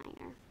it was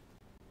minor.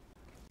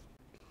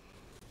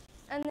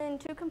 And then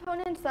 2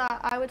 components that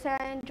I would say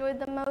I enjoyed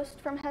the most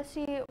from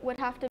HESI would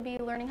have to be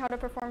learning how to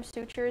perform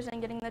sutures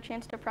and getting the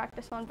chance to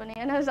practice on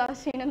bananas, as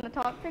seen in the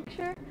top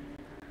picture.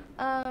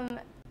 And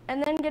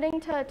then getting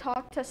to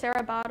talk to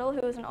Sarah Battle,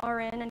 who is an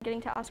RN, and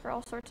getting to ask her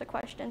all sorts of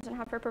questions and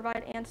have her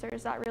provide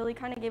answers that really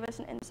kind of gave us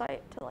an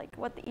insight to like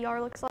what the ER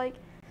looks like.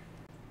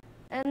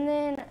 And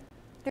then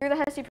through the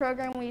HESI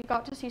program, we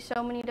got to see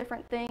so many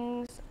different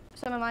things.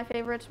 some of my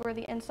favorites were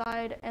the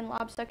inside and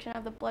lab section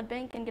of the blood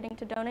bank and getting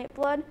to donate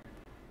blood.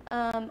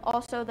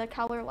 Also the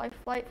Keller Life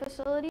Flight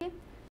facility.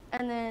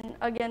 And then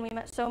again, we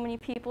met so many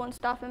people and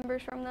staff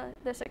members from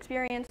this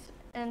experience,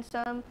 and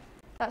some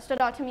that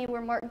stood out to me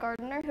were Mark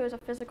Gardner, who is a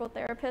physical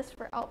therapist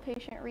for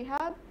outpatient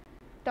rehab,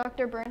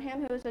 Dr.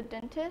 Burnham, who is a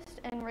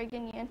dentist, and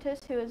Reagan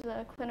Yantis, who is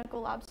a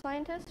clinical lab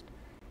scientist.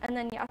 And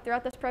then, yeah,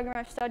 throughout this program,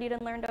 I've studied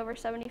and learned over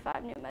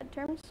 75 new med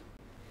terms.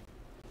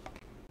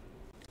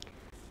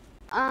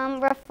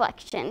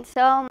 Reflection.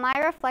 So my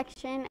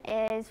reflection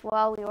is,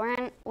 well,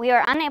 we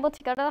were unable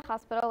to go to the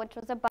hospital, which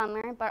was a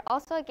bummer, but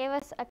also it gave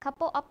us a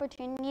couple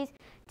opportunities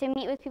to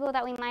meet with people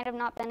that we might have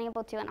not been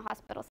able to in a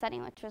hospital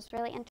setting, which was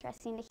really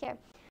interesting to hear.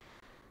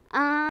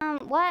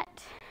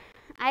 What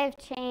I've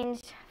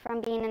changed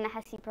from being in the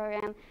HESI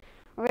program,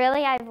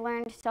 really I've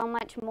learned so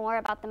much more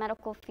about the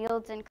medical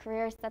fields and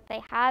careers that they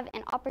have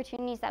and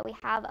opportunities that we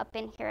have up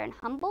in here in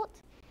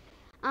Humboldt.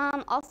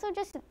 Also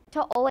just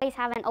to always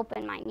have an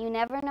open mind. You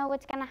never know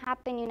what's going to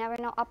happen. You never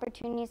know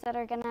opportunities that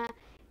you're going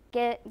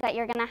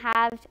to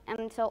have,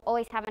 and so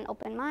always have an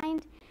open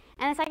mind.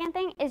 And the second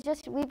thing is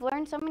just we've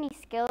learned so many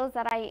skills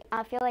that I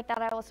feel like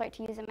that I will start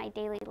to use in my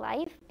daily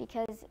life,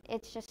 because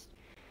it's just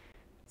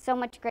so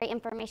much great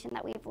information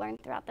that we've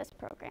learned throughout this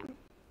program.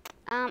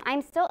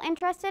 I'm still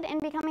interested in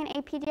becoming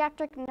a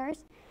pediatric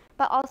nurse,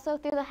 but also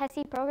through the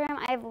HESI program,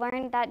 I've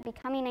learned that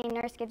becoming a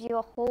nurse gives you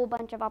a whole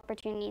bunch of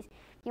opportunities.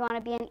 If you want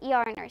to be an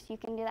ER nurse, you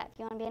can do that. If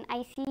you want to be an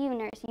ICU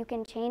nurse, you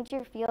can change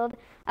your field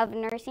of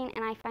nursing,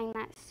 and I find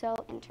that so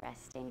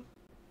interesting.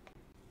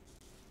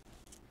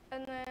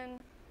 And then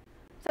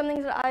some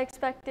things that I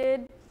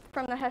expected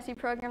from the HESI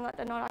program that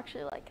did not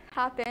actually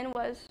happen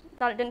was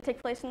that it didn't take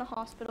place in the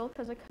hospital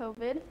because of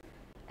COVID.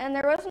 And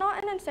there was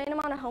not an insane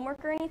amount of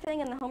homework or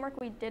anything, and the homework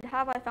we did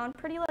have I found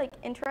pretty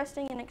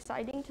interesting and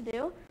exciting to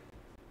do.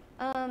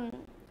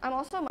 I'm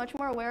also much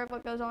more aware of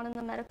what goes on in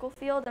the medical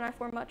field, and I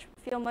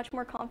feel much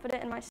more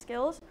confident in my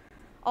skills.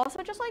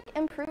 Also just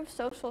improved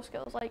social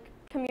skills, like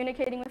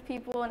communicating with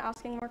people and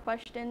asking more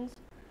questions.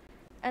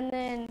 And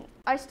then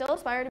I still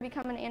aspire to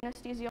become an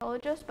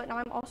anesthesiologist, but now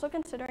I'm also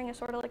considering a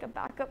sort of a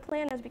backup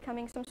plan as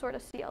becoming some sort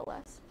of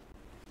CLS.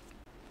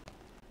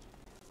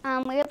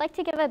 We would like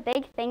to give a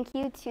big thank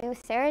you to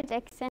Sarah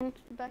Dixon,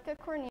 Becca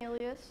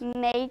Cornelius,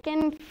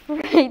 Megan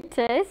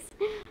Freitas,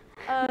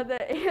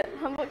 the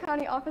Humboldt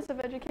County Office of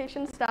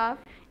Education staff,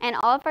 and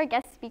all of our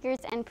guest speakers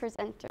and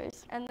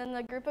presenters. And then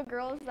the group of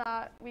girls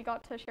that we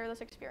got to share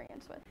this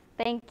experience with.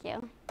 Thank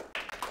you.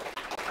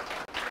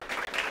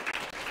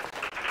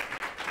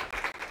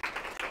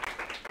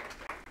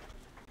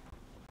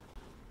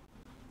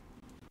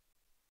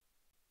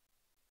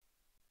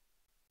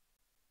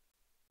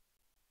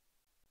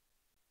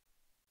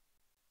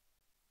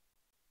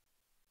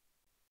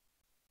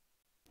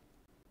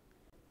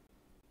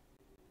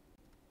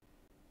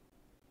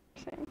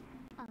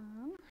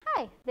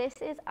 Hi, this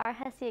is our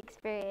HESI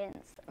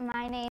experience.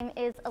 My name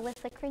is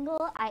Alyssa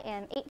Kringle. I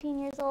am 18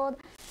 years old.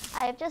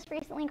 I have just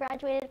recently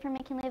graduated from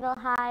McKinleyville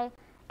High,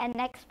 and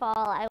next fall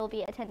I will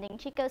be attending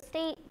Chico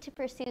State to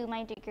pursue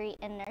my degree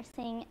in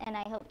nursing, and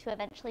I hope to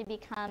eventually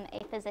become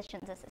a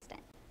physician's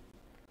assistant.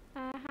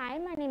 Hi,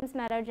 my name is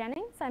Meadow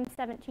Jennings. I'm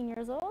 17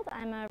 years old.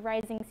 I'm a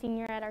rising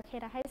senior at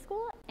Arcata High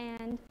School,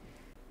 and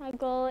my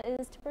goal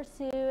is to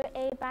pursue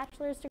a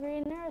bachelor's degree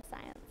in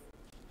neuroscience.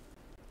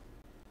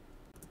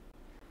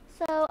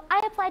 So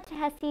I applied to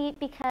HESI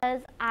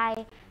because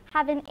I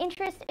have an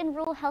interest in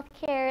rural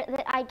healthcare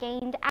that I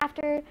gained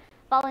after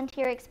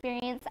volunteer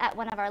experience at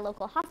one of our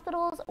local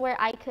hospitals, where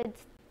I could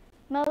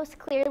most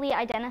clearly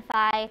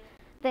identify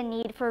the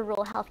need for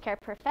rural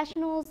healthcare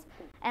professionals,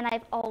 and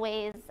I've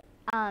always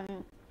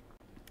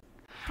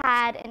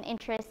had an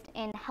interest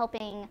in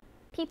helping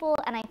people,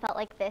 and I felt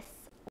like this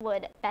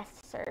would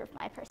best serve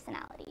my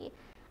personality.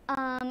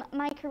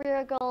 My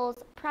career goals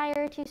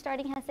prior to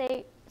starting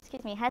HESI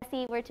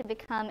were to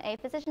become a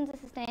physician's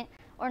assistant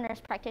or nurse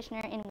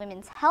practitioner in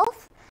women's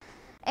health,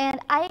 and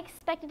I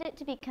expected it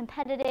to be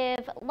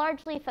competitive,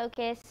 largely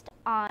focused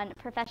on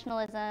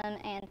professionalism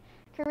and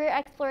career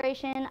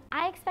exploration.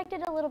 I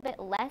expected a little bit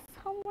less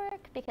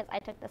homework because I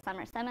took the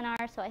summer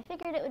seminar, so I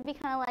figured it would be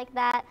kind of like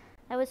that.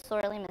 I was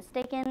sorely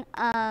mistaken.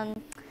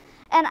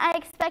 And I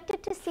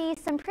expected to see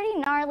some pretty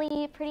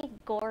gnarly, pretty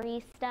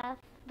gory stuff,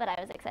 but I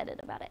was excited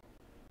about it.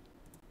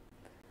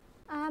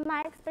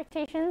 My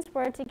expectations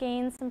were to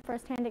gain some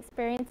firsthand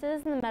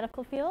experiences in the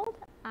medical field.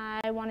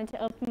 I wanted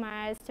to open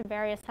my eyes to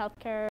various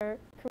healthcare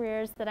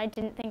careers that I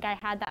didn't think I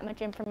had that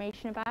much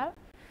information about.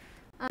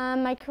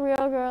 My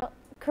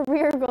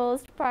career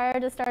goals prior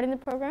to starting the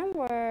program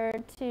were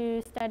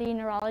to study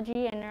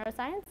neurology and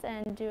neuroscience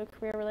and do a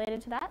career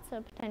related to that,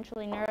 so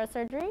potentially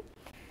neurosurgery.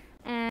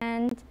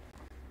 And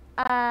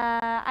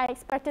I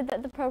expected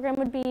that the program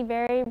would be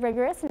very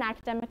rigorous and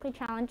academically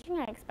challenging.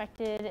 I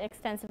expected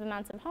extensive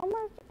amounts of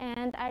homework,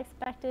 and I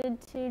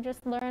expected to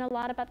just learn a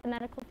lot about the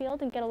medical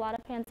field and get a lot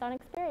of hands-on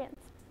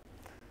experience.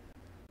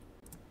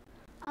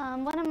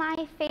 One of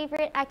my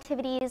favorite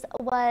activities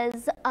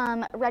was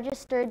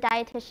registered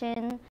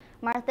dietitian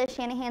Martha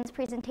Shanahan's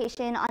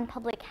presentation on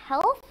public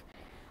health,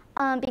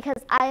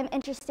 because I'm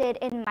interested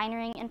in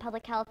minoring in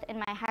public health in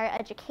my higher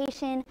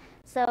education.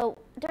 So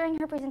during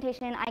her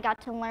presentation, I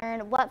got to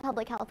learn what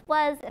public health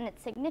was and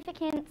its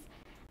significance.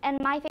 And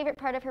my favorite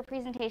part of her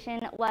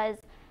presentation was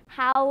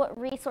how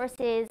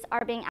resources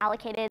are being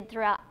allocated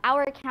throughout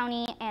our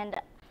county and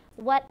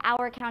what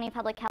our county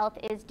public health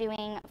is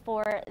doing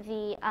for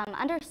the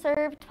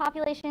underserved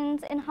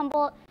populations in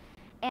Humboldt.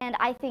 And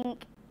I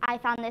think I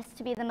found this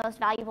to be the most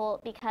valuable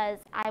because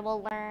I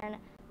will learn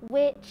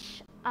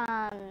which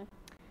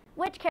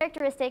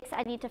characteristics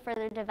I need to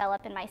further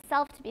develop in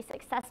myself to be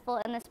successful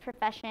in this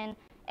profession,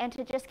 and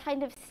to just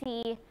kind of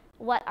see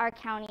what our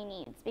county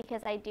needs,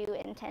 because I do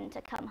intend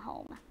to come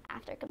home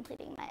after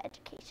completing my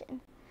education.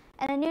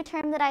 And a new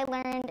term that I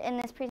learned in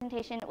this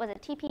presentation was a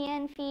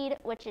TPN feed,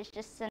 which is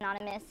just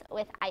synonymous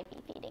with IV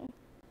feeding.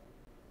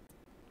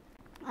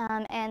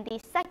 And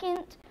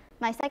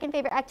my second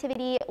favorite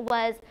activity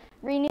was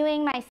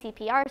renewing my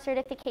CPR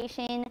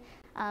certification.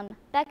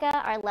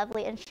 Becca, our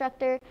lovely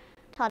instructor,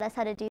 taught us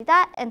how to do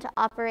that and to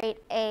operate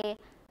a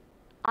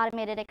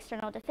automated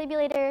external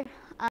defibrillator.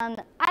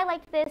 I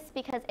liked this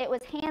because it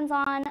was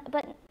hands-on,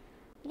 but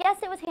yes,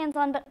 it was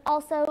hands-on, but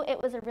also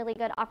it was a really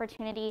good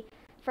opportunity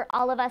for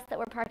all of us that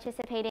were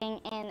participating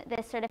in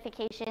this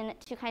certification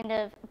to kind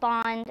of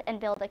bond and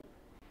build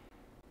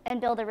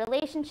a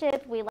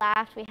relationship. We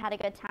laughed, we had a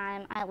good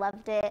time, I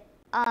loved it.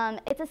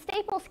 It's a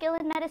staple skill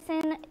in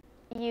medicine.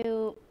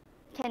 You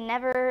can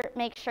never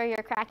make sure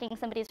you're cracking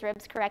somebody's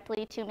ribs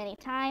correctly too many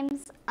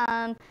times.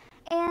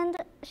 And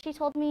she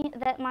told me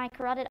that my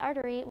carotid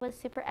artery was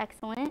super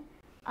excellent.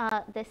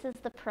 This is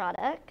the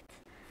product.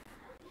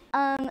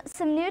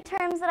 Some new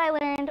terms that I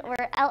learned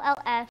were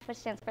LLF, which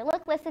stands for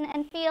Look, Listen,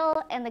 and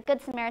Feel, and the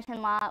Good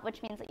Samaritan Law,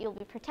 which means that you'll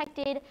be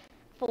protected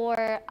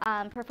for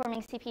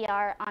performing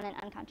CPR on an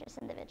unconscious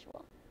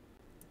individual.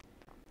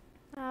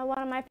 One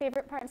of my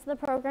favorite parts of the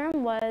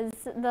program was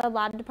the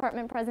lab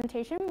department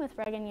presentation with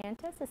Regan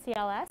Yantis, a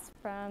CLS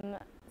from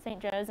St.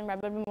 Joe's and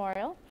Redwood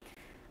Memorial.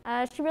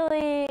 She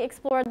really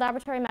explored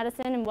laboratory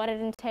medicine and what it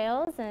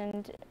entails,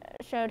 and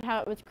showed how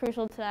it was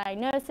crucial to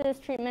diagnosis,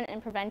 treatment,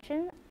 and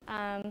prevention.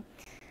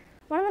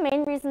 One of the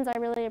main reasons I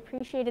really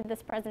appreciated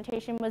this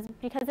presentation was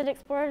because it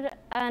explored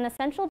an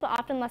essential but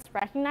often less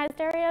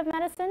recognized area of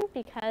medicine,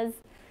 because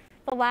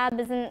the lab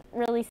isn't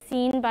really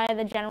seen by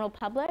the general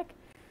public.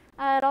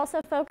 It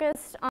also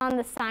focused on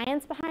the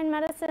science behind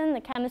medicine,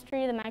 the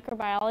chemistry, the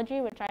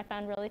microbiology, which I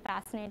found really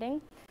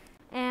fascinating.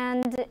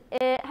 And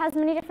it has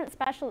many different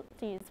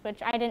specialties,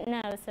 which I didn't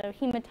know, so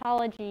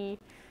hematology,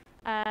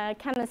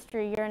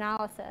 chemistry,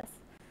 urinalysis.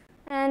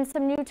 And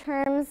some new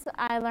terms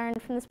I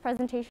learned from this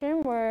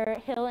presentation were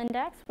Hill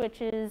index,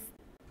 which is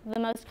the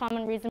most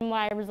common reason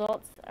why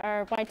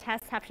why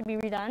tests have to be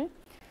redone,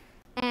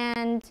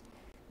 and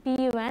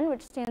BUN,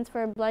 which stands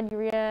for blood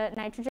urea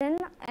nitrogen,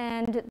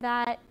 and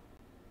that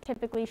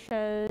typically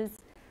shows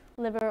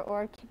liver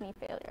or kidney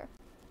failure.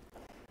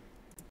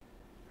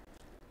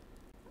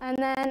 And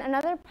then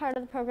another part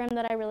of the program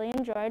that I really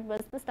enjoyed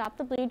was the Stop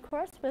the Bleed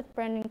course with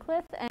Brendan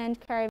Cliff and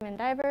Carrie Van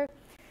Diver.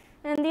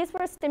 And these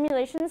were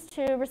stimulations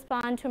to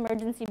respond to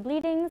emergency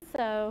bleeding.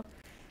 So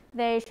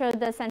they showed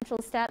the essential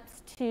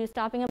steps to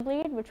stopping a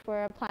bleed, which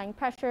were applying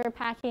pressure,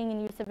 packing,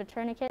 and use of a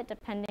tourniquet,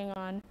 depending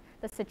on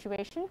the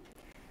situation.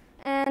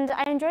 And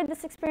I enjoyed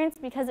this experience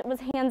because it was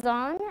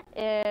hands-on.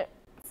 It's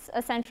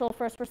essential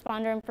first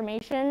responder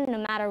information,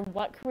 no matter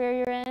what career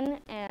you're in,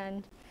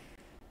 and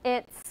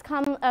it's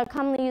a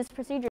commonly used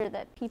procedure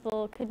that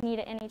people could need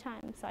at any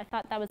time. So I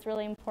thought that was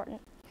really important.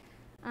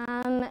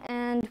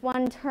 And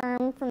one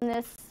term from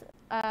this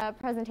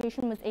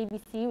presentation was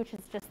ABC, which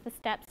is just the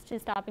steps to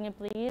stopping a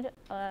bleed: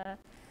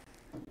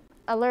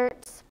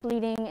 alert,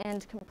 bleeding,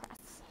 and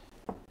compress.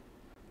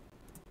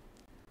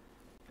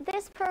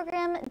 This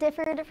program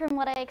differed from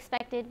what I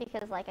expected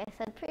because, like I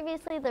said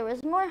previously, there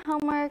was more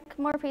homework,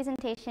 more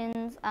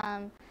presentations,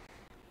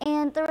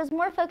 and there was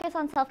more focus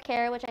on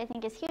self-care, which I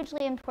think is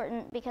hugely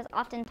important because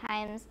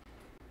oftentimes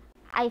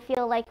I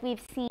feel like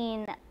we've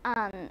seen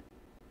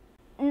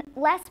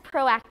less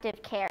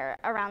proactive care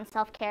around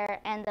self-care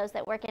and those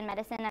that work in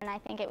medicine, and I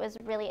think it was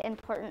really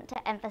important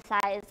to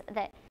emphasize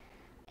that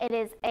it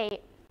is a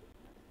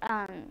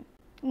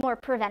more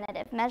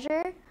preventative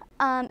measure.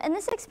 And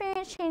this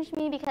experience changed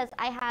me because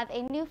I have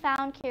a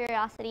newfound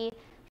curiosity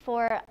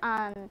for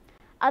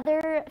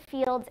other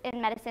fields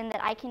in medicine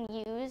that I can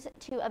use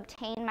to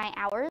obtain my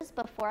hours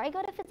before I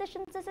go to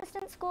physician's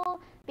assistant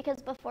school,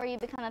 because before you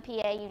become a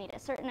PA, you need a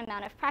certain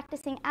amount of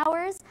practicing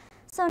hours.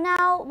 So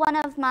now one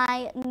of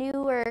my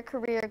newer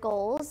career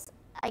goals,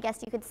 I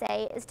guess you could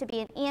say, is to be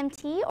an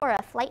EMT or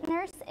a flight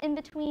nurse in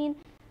between,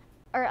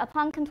 or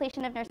upon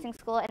completion of nursing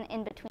school and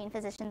in between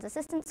physician's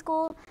assistant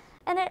school.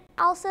 And it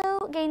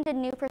also gained a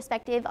new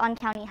perspective on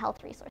county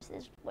health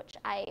resources, which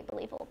I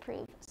believe will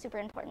prove super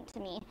important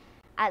to me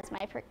as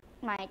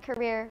my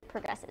career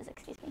progresses,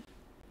 excuse me.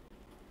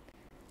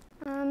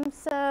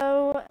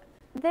 So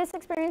This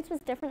experience was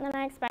different than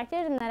I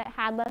expected in that it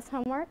had less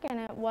homework and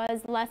it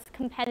was less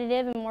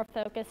competitive and more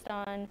focused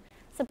on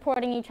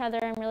supporting each other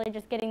and really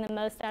just getting the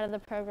most out of the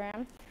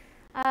program.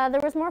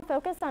 There was more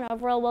focus on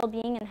overall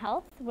well-being and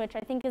health, which I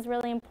think is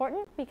really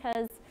important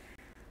because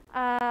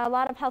a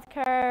lot of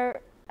healthcare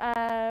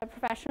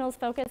professionals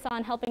focus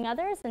on helping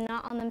others and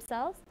not on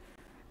themselves.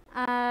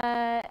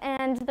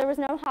 And there was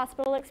no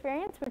hospital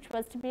experience, which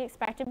was to be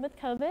expected with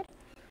COVID.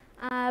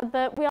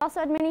 But we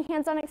also had many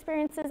hands-on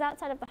experiences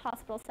outside of the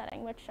hospital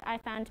setting, which I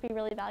found to be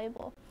really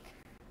valuable.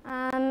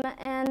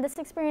 And this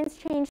experience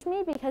changed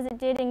me because it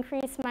did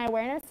increase my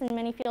awareness in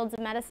many fields of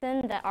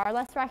medicine that are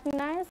less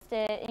recognized.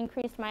 It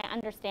increased my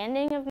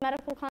understanding of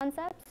medical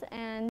concepts,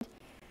 and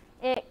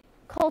it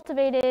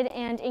cultivated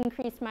and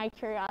increased my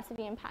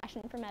curiosity and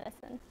passion for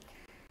medicine.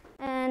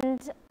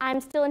 And I'm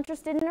still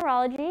interested in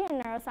neurology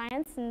and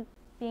neuroscience and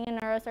being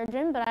a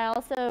neurosurgeon, but I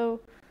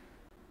also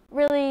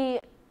really,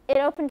 it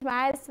opened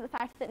my eyes to the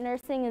fact that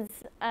nursing is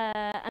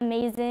an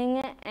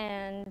amazing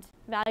and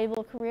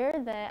valuable career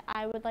that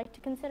I would like to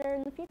consider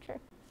in the future.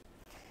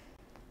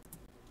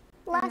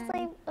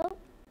 Lastly,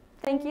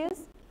 thank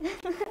yous.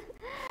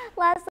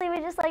 Lastly,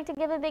 we'd just like to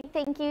give a big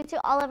thank you to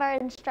all of our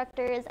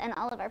instructors and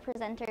all of our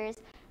presenters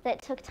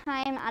that took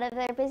time out of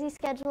their busy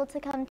schedule to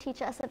come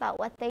teach us about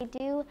what they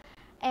do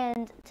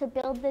and to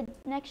build the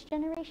next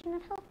generation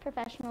of health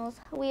professionals.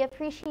 We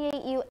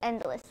appreciate you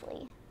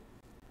endlessly.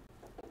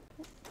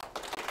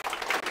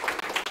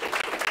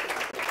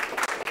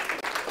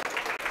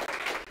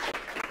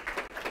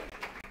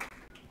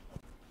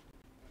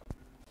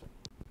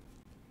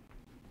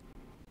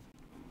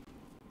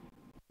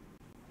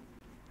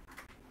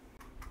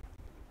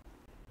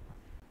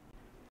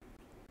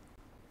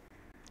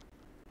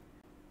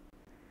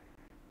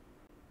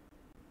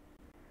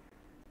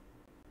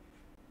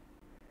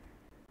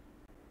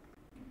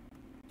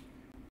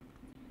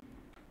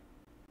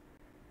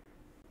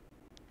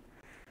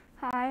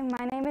 Hi,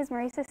 my name is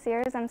Marisa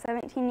Sears. I'm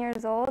 17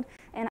 years old,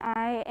 and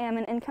I am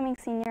an incoming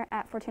senior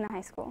at Fortuna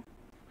High School.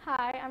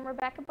 Hi, I'm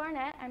Rebecca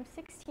Barnett. I'm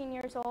 16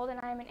 years old, and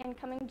I'm an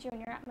incoming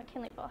junior at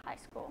McKinleyville High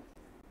School.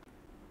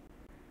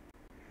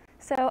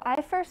 So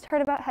I first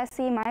heard about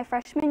HESI my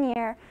freshman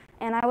year,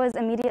 and I was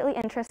immediately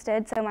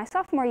interested. So my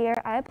sophomore year,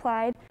 I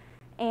applied,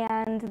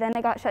 and then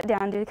it got shut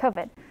down due to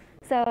COVID.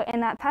 So in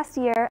that past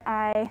year,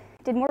 I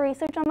did more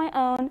research on my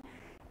own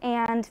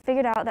and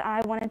figured out that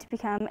I wanted to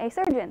become a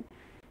surgeon.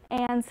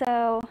 And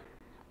so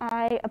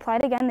I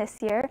applied again this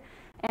year,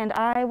 and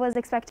I was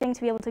expecting to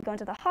be able to go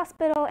into the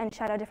hospital and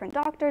shadow different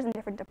doctors in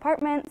different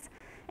departments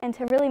and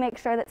to really make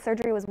sure that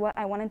surgery was what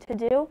I wanted to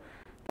do,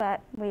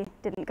 but we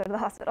didn't go to the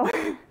hospital.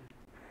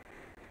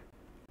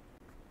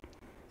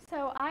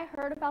 So I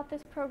heard about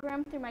this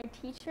program through my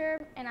teacher,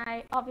 and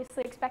I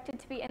obviously expected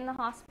to be in the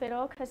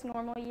hospital because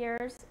normal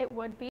years it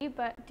would be,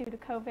 but due to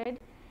COVID,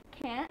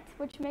 can't,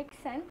 which makes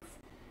sense.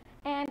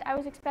 And I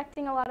was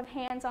expecting a lot of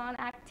hands-on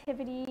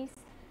activities,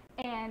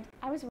 and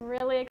I was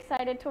really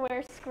excited to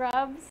wear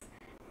scrubs.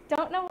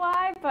 Don't know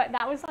why, but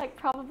that was like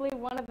probably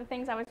one of the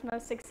things I was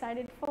most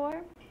excited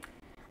for.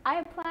 I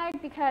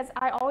applied because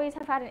I always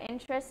have had an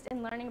interest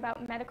in learning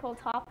about medical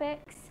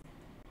topics,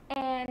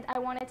 and I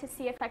wanted to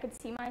see if I could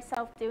see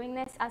myself doing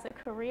this as a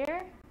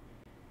career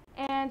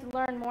and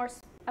learn more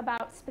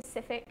about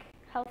specific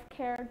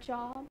healthcare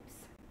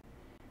jobs.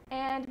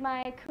 And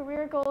my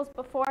career goals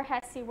before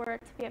HESI were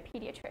to be a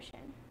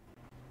pediatrician.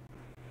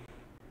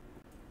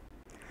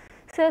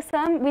 So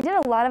we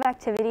did a lot of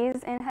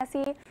activities in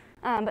HESI,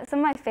 but some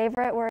of my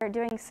favorite were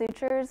doing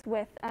sutures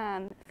with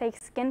fake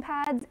skin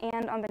pads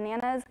and on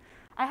bananas.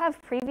 I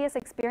have previous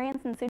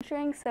experience in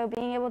suturing, so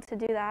being able to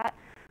do that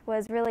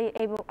was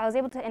I was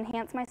able to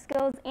enhance my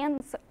skills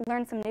and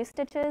learn some new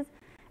stitches.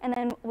 And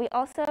then we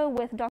also,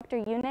 with Dr.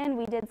 Yunin,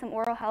 we did some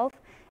oral health,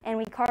 and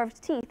we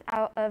carved teeth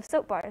out of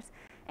soap bars.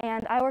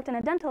 And I worked in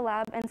a dental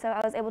lab, and so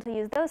I was able to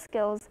use those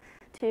skills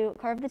to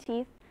carve the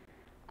teeth.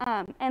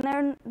 And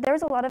then there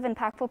was a lot of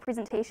impactful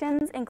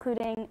presentations,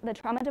 including the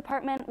trauma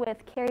department with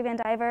Carrie Van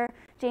Diver,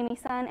 Jamie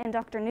Sun, and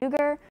Dr.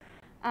 Nuger.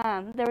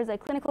 There was a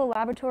clinical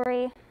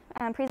laboratory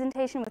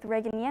presentation with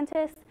Reagan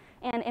Yantis,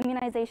 and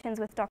immunizations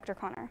with Dr.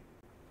 Connor.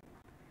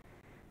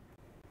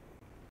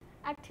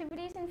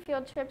 Activities and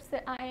field trips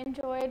that I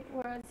enjoyed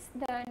was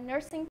the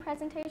nursing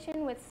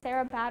presentation with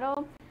Sarah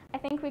Battle. I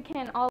think we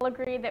can all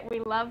agree that we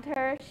loved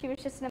her. She was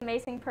just an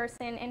amazing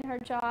person in her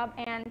job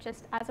and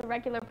just as a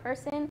regular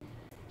person.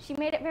 She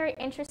made it very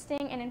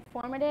interesting and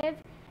informative,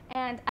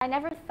 and I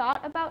never thought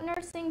about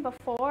nursing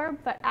before,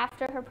 but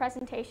after her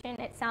presentation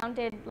it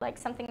sounded like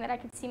something that I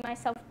could see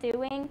myself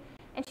doing,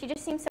 and she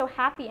just seemed so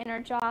happy in her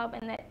job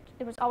and that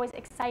it was always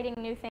exciting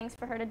new things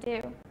for her to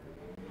do.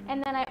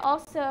 And then I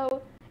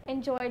also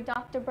enjoyed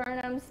Dr.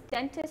 Burnham's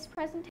dentist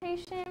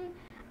presentation.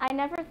 I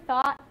never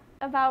thought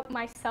about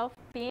myself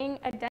being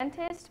a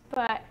dentist,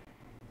 but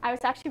I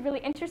was actually really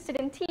interested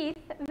in teeth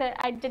that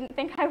I didn't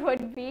think I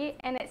would be,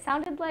 and it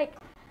sounded like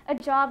a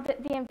job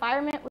that the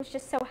environment was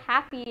just so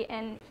happy,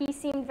 and he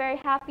seemed very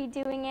happy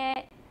doing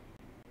it.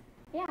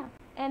 Yeah.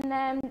 And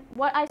then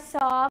what I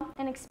saw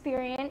and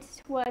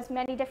experienced was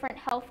many different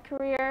health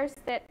careers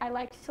that I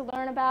liked to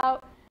learn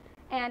about.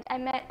 And I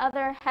met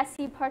other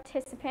HESI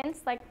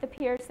participants, like the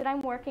peers that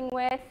I'm working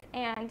with,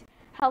 and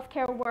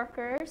healthcare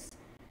workers.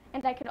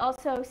 And I could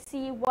also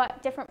see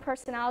what different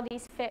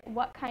personalities fit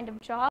what kind of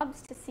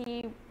jobs to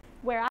see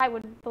where I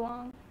would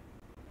belong.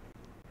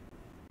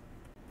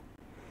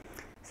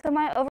 So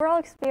my overall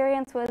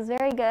experience was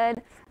very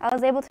good. I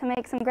was able to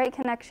make some great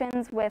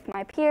connections with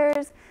my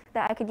peers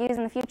that I could use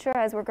in the future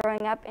as we're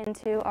growing up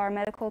into our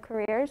medical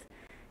careers.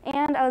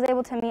 And I was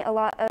able to meet a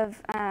lot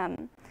of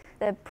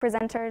the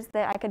presenters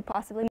that I could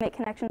possibly make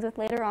connections with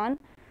later on.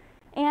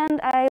 And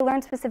I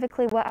learned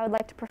specifically what I would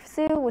like to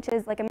pursue, which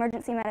is like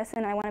emergency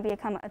medicine. I want to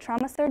become a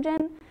trauma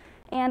surgeon.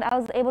 And I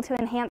was able to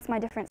enhance my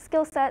different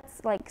skill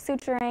sets like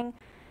suturing.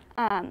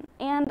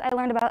 And I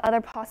learned about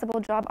other possible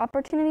job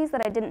opportunities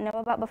that I didn't know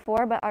about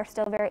before, but are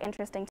still very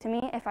interesting to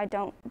me if I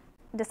don't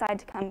decide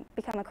to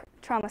become a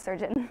trauma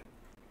surgeon.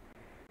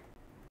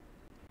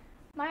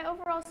 My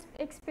overall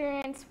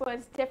experience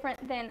was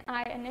different than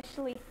I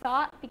initially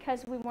thought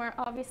because we weren't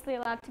obviously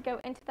allowed to go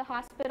into the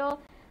hospital,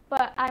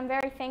 but I'm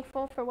very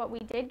thankful for what we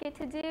did get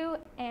to do,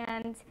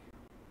 and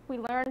we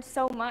learned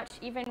so much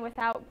even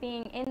without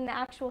being in the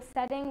actual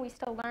setting. We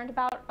still learned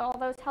about all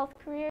those health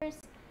careers.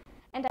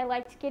 And I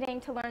liked getting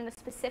to learn the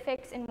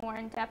specifics and more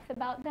in depth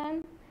about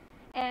them.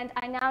 And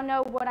I now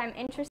know what I'm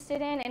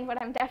interested in and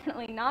what I'm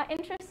definitely not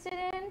interested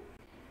in.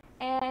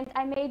 And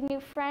I made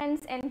new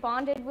friends and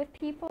bonded with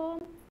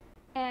people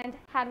and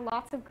had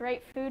lots of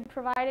great food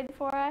provided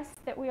for us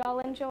that we all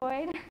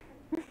enjoyed.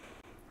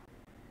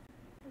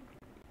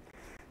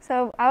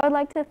 So I would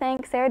like to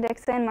thank Sarah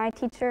Dixon, my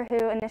teacher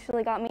who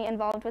initially got me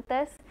involved with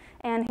this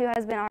and who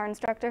has been our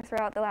instructor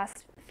throughout the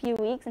last few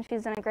weeks, and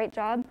she's done a great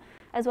job,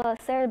 as well as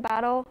Sarah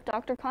Battle,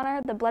 Dr.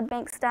 Connor, the blood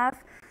bank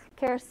staff,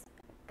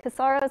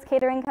 Casaro's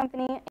Catering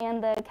Company,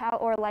 and the Cal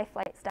or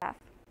Lifelight staff.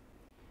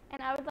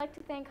 And I would like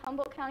to thank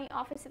Humboldt County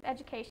Office of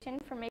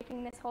Education for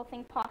making this whole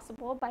thing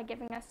possible by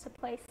giving us a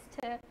place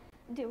to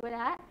do it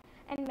at,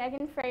 and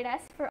Megan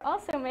Freitas for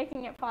also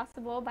making it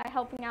possible by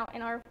helping out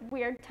in our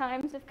weird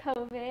times of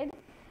COVID,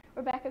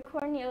 Rebecca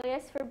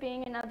Cornelius for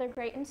being another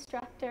great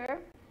instructor,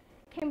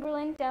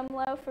 Kimberlyn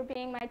Demlow for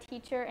being my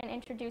teacher and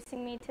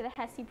introducing me to the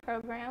HESI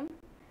program,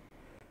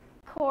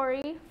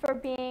 Corey for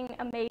being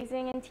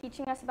amazing and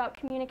teaching us about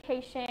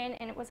communication,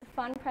 and it was a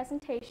fun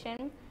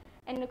presentation,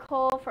 and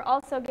Nicole for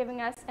also giving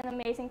us an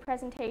amazing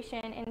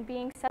presentation and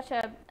being such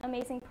an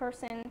amazing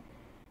person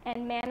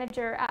and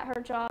manager at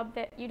her job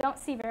that you don't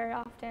see very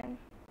often.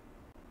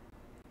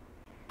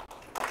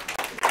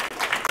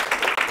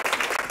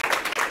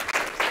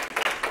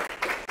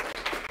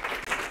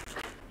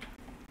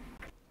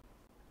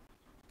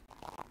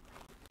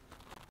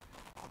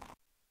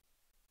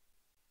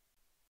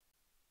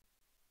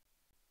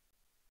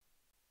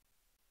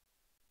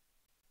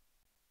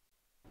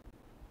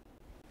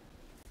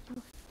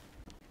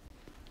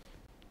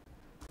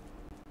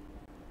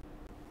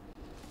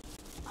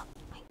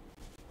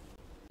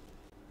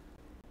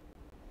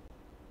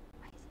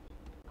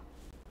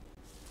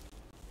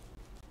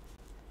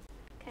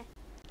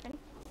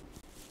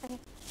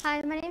 Hi,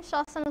 my name is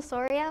Shalson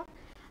Osorio.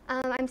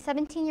 I'm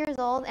 17 years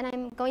old and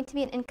I'm going to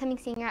be an incoming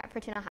senior at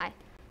Fortuna High.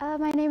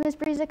 My name is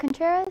Brisa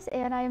Contreras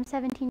and I am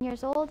 17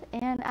 years old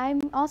and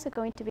I'm also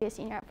going to be a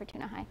senior at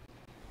Fortuna High.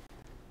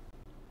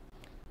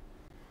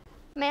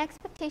 My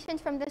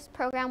expectations from this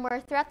program were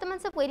throughout the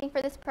months of waiting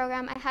for this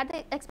program, I had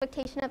the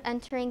expectation of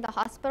entering the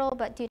hospital,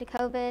 but due to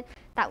COVID,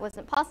 that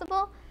wasn't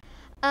possible.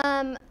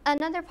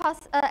 Another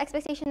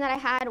expectation that I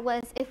had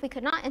was if we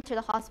could not enter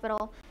the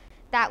hospital,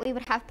 that we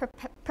would have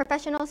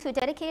professionals who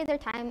dedicated their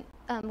time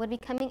would be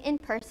coming in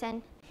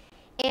person,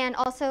 and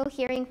also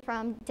hearing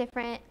from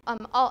different,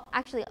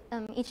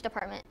 each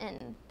department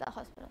in the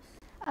hospitals.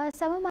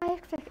 Some of my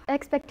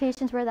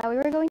expectations were that we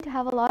were going to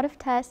have a lot of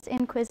tests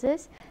and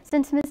quizzes,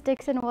 since Ms.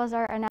 Dixon was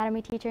our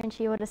anatomy teacher and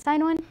she would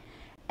assign one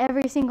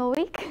every single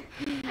week.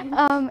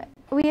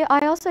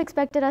 I also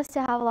expected us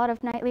to have a lot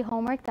of nightly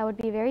homework that would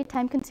be very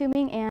time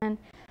consuming and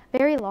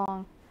very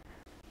long.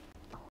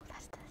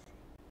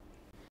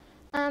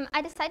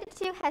 I decided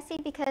to do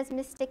HESI because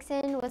Ms.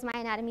 Dixon was my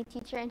anatomy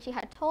teacher and she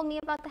had told me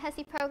about the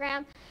HESI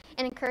program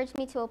and encouraged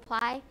me to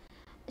apply.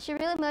 She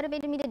really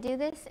motivated me to do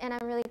this and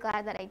I'm really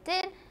glad that I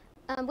did.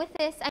 With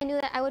this, I knew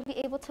that I would be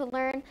able to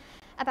learn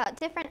about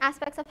different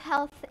aspects of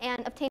health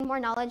and obtain more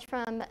knowledge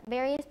from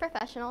various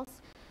professionals.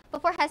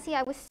 Before HESI,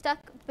 I was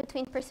stuck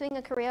between pursuing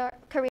a career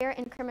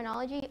in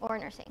criminology or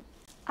nursing.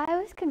 I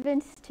was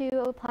convinced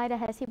to apply to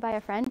HESI by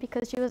a friend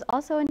because she was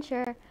also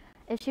unsure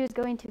if she was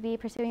going to be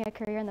pursuing a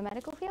career in the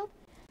medical field.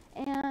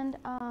 And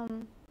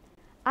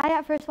I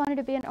at first wanted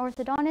to be an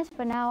orthodontist,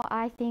 but now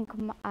I think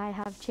I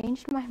have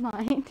changed my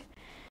mind.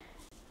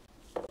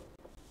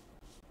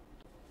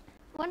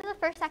 One of the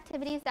first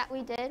activities that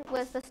we did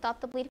was the Stop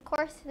the Bleed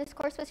course. This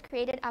course was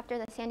created after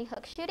the Sandy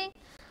Hook shooting.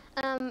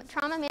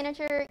 Trauma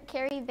manager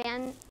Carrie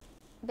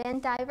Van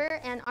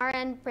Diver and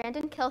RN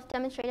Brandon Kilf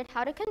demonstrated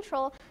how to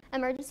control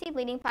emergency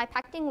bleeding by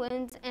packing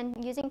wounds and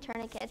using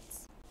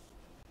tourniquets.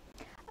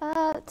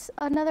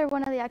 Another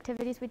one of the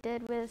activities we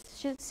did was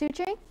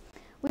suturing.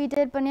 We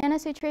did banana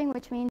suturing,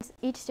 which means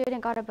each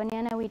student got a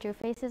banana. We drew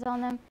faces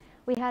on them.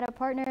 We had a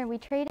partner and we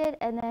traded,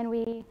 and then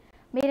we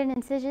made an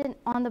incision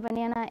on the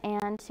banana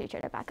and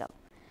sutured it back up.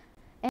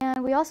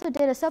 And we also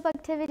did a soap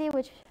activity,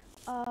 which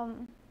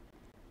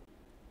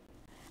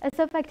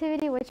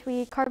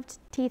we carved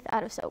teeth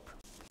out of soap.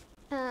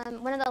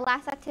 One of the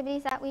last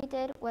activities that we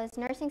did was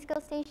nursing skill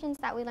stations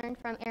that we learned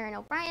from Erin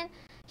O'Brien.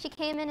 She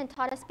came in and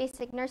taught us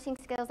basic nursing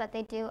skills that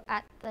they do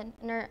at the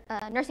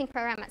nursing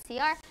program at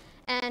CR.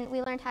 And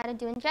we learned how to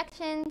do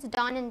injections,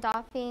 don and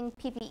doffing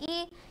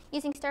PPE,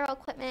 using sterile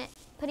equipment,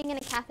 putting in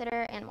a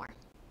catheter, and more.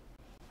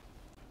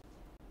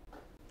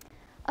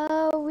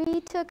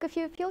 We took a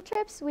few field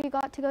trips. We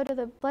got to go to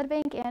the blood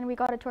bank and we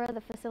got a tour of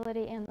the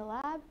facility and the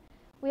lab.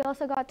 We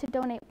also got to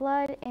donate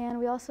blood, and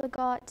we also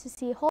got to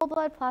see whole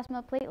blood,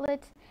 plasma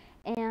platelets,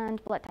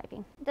 and blood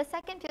typing. The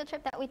second field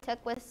trip that we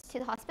took was to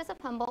the Hospice of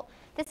Humboldt.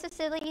 This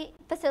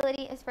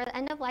facility is for the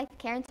end-of-life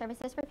care and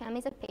services for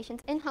families of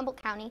patients in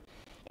Humboldt County.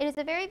 It is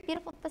a very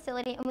beautiful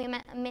facility, and we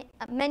met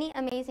many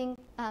amazing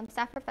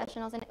staff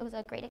professionals, and it was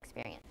a great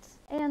experience.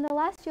 And the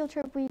last field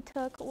trip we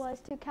took was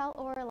to Cal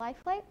Or Life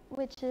Flight,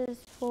 which is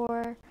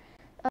for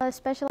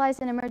specialized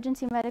in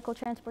emergency medical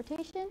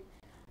transportation.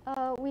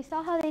 We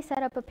saw how they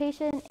set up a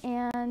patient,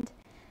 and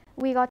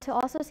we got to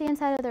also see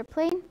inside of their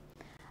plane.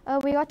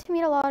 We got to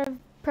meet a lot of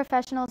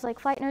professionals like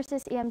flight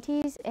nurses,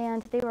 EMTs,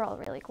 and they were all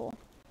really cool.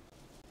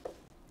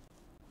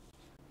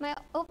 My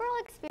overall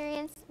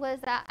experience was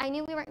that I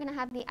knew we weren't going to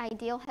have the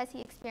ideal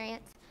HESI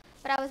experience,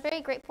 but I was very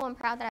grateful and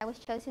proud that I was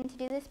chosen to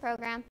do this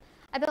program.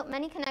 I built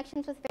many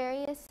connections with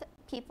various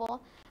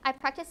people. I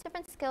practiced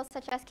different skills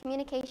such as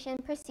communication,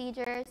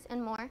 procedures,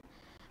 and more.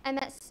 I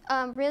met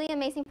really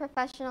amazing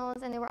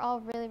professionals, and they were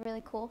all really,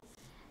 really cool.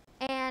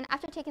 And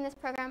after taking this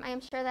program, I am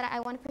sure that I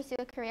want to pursue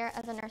a career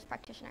as a nurse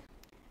practitioner.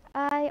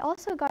 I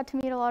also got to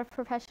meet a lot of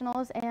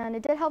professionals, and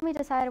it did help me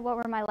decide what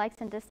were my likes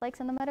and dislikes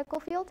in the medical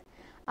field.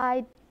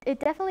 It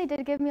definitely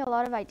did give me a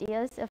lot of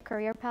ideas of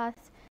career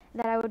paths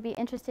that I would be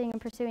interested in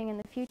pursuing in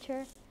the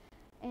future.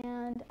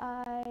 And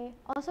I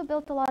also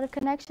built a lot of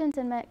connections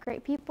and met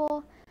great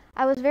people.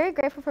 I was very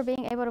grateful for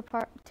being able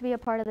to be a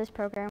part of this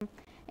program,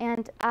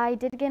 and I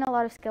did gain a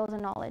lot of skills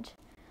and knowledge.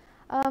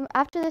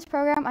 After this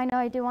program, I know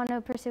I do want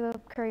to pursue a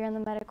career in the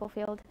medical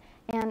field,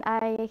 and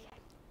I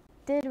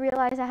did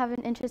realize I have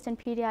an interest in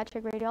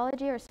pediatric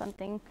radiology or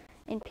something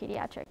in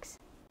pediatrics.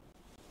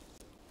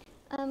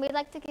 We'd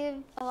like to give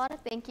a lot of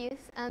thank yous.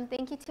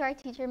 Thank you to our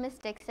teacher, Ms.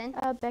 Dixon,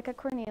 Becca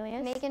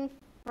Cornelius, Megan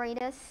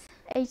Freitas,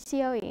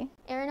 HCOE,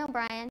 Erin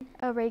O'Brien,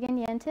 Reagan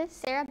Yentis,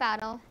 Sarah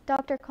Battle,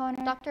 Dr.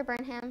 Connor, Dr.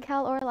 Burnham,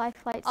 Cal Or Life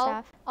Flight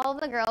staff, all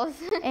the girls,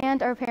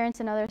 and our parents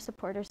and other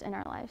supporters in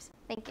our lives.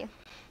 Thank you.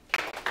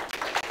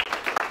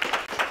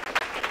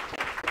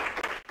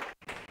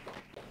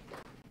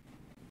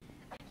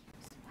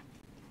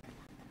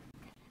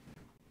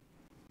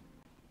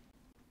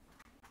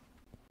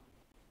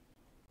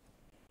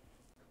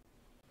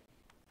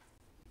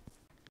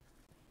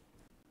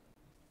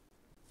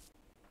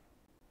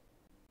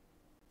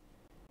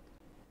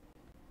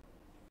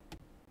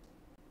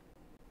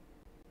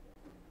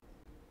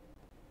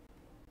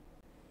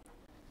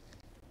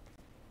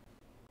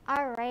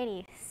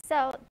 Alrighty,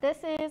 so this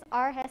is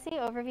our HESI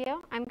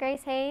overview. I'm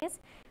Grace Hayes.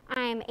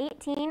 I'm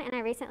 18 and I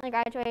recently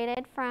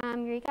graduated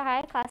from Eureka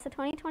High, class of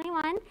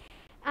 2021.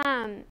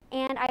 And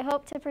I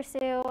hope to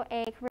pursue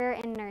a career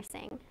in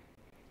nursing.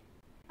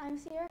 I'm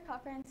Sierra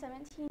Cochran,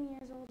 17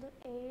 years old of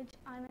age.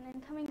 I'm an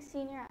incoming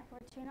senior at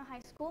Fortuna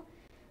High School,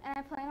 and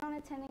I plan on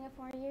attending a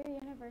 4-year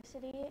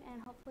university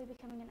and hopefully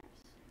becoming a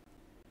nurse.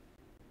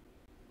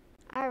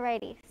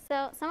 Alrighty,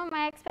 so some of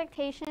my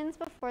expectations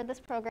before this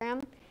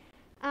program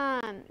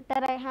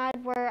that I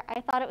had were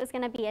I thought it was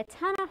going to be a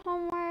ton of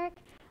homework.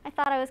 I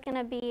thought it was going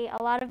to be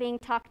a lot of being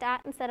talked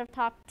at instead of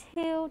talked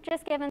to,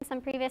 just given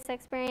some previous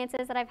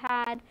experiences that I've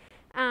had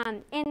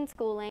in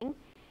schooling.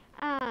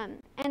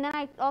 And then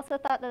I also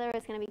thought that there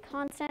was going to be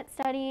constant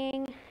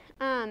studying,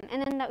 and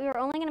then that we were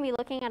only going to be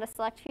looking at a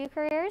select few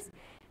careers.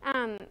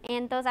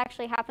 And those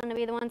actually happened to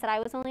be the ones that I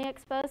was only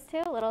exposed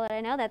to. Little did I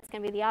know that's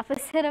going to be the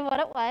opposite of what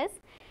it was.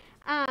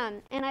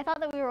 And I thought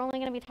that we were only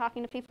going to be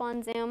talking to people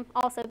on Zoom,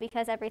 also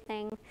because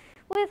everything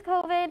with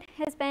COVID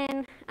has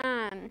been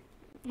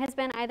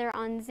either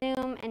on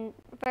Zoom and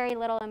very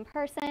little in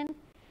person.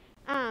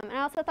 And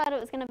I also thought it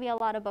was going to be a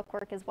lot of book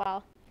work as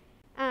well.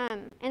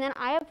 And then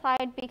I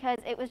applied because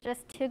it was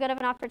just too good of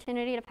an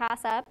opportunity to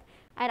pass up.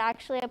 I'd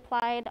actually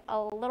applied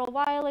a little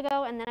while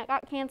ago, and then it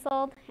got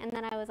canceled, and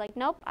then I was like,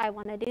 nope, I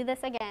want to do this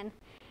again.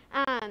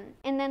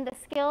 And then the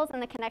skills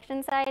and the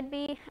connections that I'd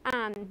be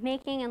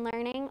making and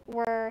learning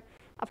were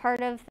a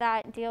part of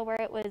that deal where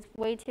it was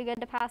way too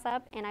good to pass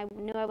up, and I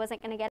knew I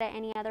wasn't going to get it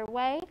any other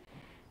way.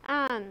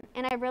 And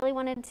I really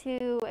wanted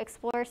to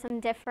explore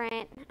some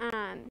different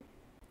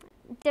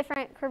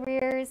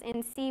careers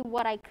and see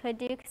what I could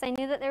do, because I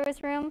knew that there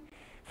was room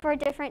for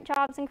different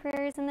jobs and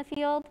careers in the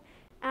field.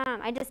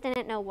 I just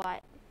didn't know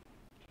what.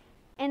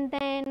 And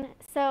then,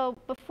 so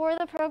before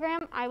the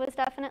program, I was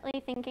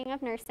definitely thinking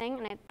of nursing,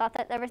 and I thought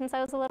that ever since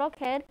I was a little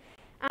kid.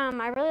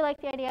 I really like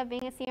the idea of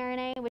being a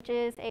CRNA, which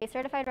is a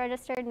certified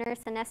registered nurse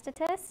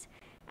anesthetist.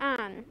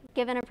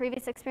 Given a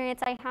previous experience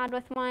I had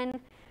with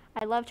one,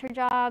 I loved her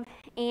job,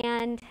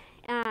 and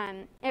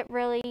it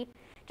really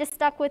just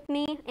stuck with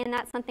me, and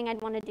that's something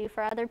I'd want to do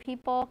for other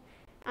people,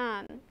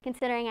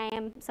 considering I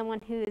am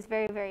someone who is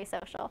very, very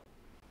social.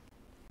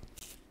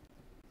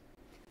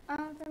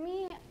 For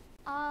me,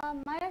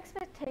 my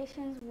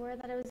expectations were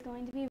that it was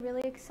going to be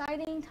really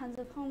exciting, tons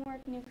of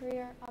homework, new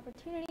career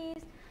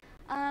opportunities,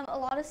 a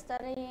lot of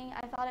studying.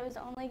 I thought it was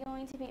only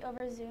going to be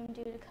over Zoom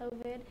due to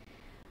COVID.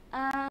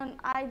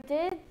 I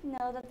did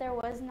know that there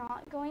was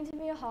not going to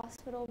be a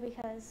hospital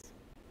because,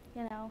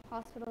 you know,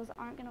 hospitals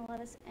aren't going to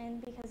let us in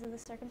because of the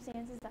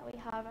circumstances that we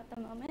have at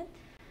the moment.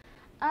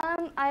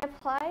 I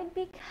applied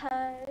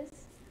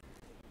because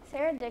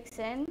Sarah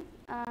Dixon,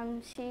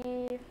 she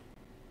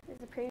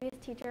is a previous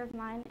teacher of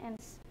mine and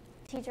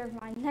teacher of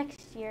mine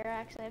next year.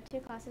 Actually, I have 2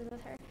 classes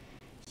with her.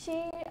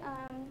 She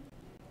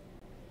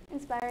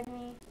inspired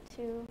me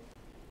to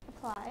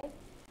apply.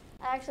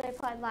 I actually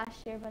applied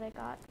last year, but it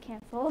got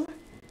canceled.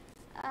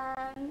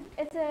 I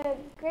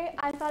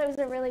thought it was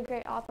a really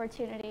great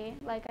opportunity.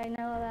 Like, I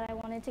know that I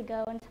wanted to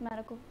go into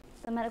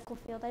the medical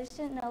field. I just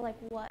didn't know like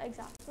what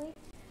exactly.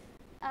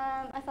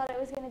 I thought it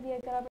was going to be a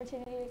good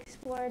opportunity to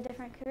explore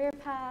different career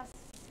paths.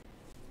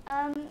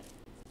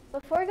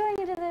 Before going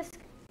into this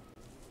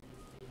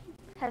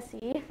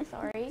HESI,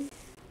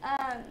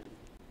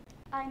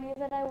 I knew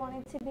that I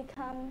wanted to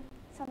become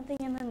something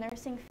in the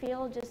nursing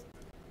field, just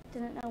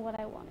didn't know what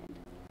I wanted.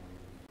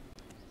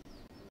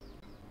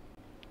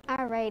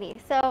 Alrighty,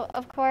 so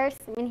of course,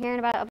 I've been hearing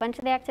about a bunch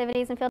of the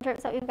activities and field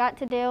trips that we've got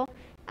to do.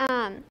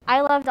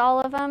 I loved all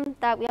of them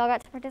that we all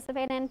got to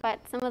participate in, but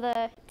some of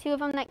the 2 of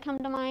them that come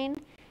to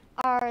mind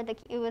are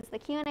it was the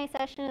Q&A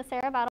session with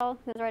Sarah Battle,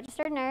 who's a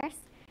registered nurse,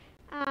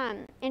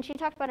 and she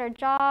talked about her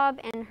job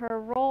and her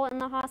role in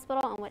the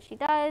hospital and what she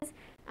does,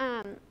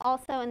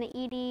 also in the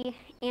ED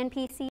and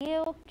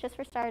PCU, just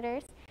for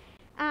starters.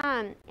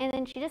 And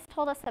then she just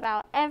told us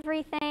about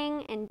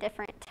everything and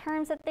different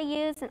terms that they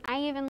use, and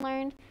I even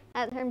learned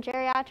that the term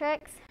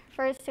geriatrics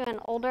refers to an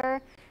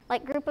older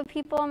group of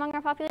people among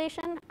our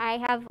population. I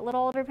have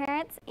little older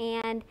parents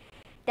and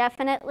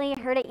definitely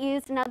heard it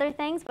used in other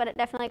things, but it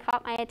definitely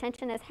caught my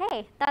attention as,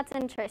 hey, that's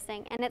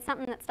interesting, and it's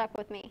something that stuck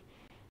with me.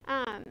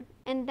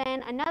 And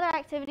then another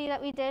activity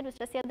that we did was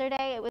just the other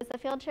day. It was a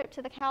field trip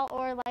to the Cal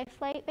Or Life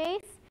Flight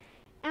Base.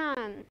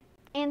 And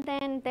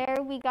then there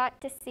we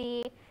got to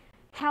see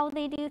how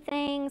they do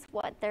things,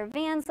 what their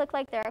vans look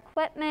like, their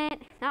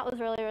equipment. That was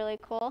really, really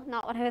cool.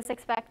 Not what I was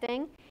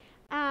expecting.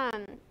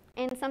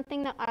 And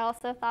something that I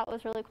also thought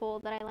was really cool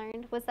that I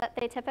learned was that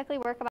they typically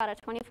work about a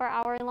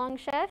 24-hour long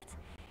shift.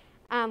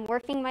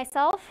 Working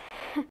myself,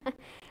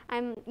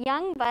 I'm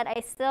young, but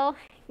I still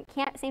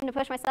can't seem to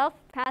push myself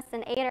past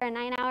an 8 or a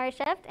 9-hour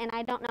shift, and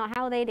I don't know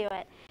how they do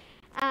it.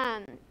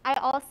 I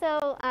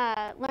also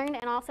learned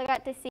and also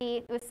got to see,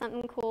 it was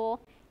something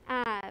cool,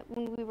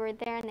 when we were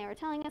there and they were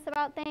telling us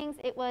about things.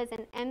 It was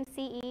an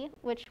MCE,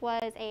 which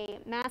was a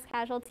mass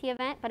casualty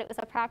event, but it was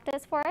a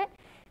practice for it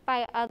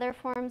by other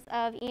forms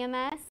of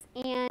EMS,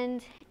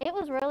 and it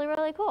was really,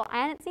 really cool. I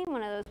hadn't seen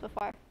one of those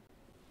before.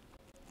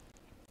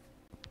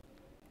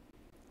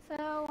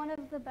 So one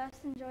of the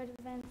best enjoyed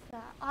events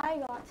that I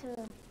got to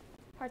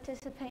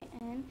participate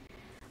in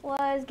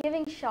was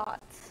giving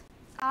shots.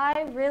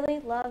 I really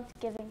loved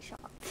giving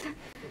shots.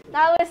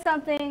 That was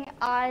something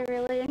I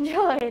really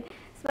enjoyed,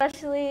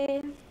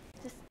 especially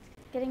just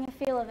getting a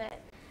feel of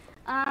it.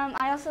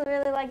 I also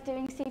really liked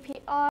doing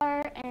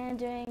CPR and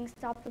doing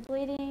stop the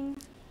bleeding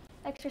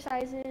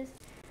exercises.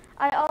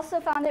 I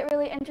also found it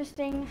really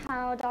interesting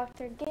how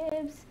Dr.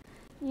 Gibbs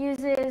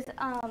uses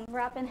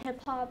rap and hip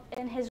hop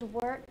in his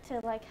work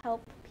to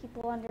help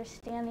people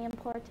understand the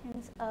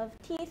importance of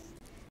teeth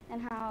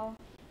and how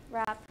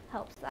rap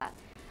helps that.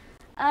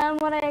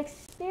 What I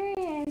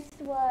experienced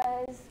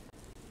was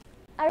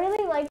I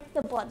really liked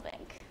the blood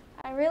bank.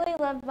 I really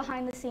loved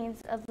behind the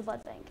scenes of the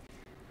blood bank.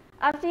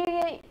 After you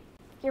get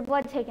your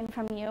blood taken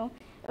from you,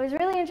 it was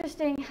really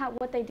interesting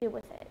what they do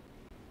with it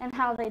and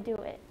how they do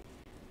it.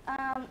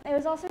 It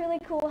was also really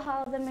cool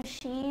how the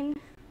machine,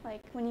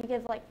 when you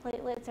give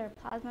platelets or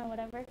plasma,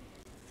 whatever.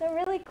 So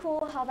really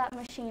cool how that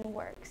machine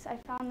works. I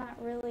found that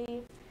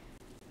really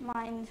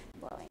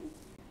mind-blowing.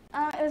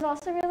 It was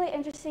also really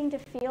interesting to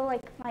feel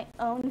my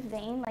own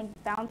vein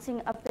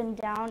bouncing up and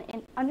down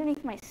and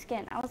underneath my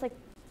skin. I was like,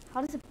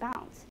 how does it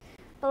bounce?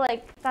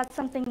 But that's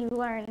something you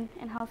learn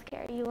in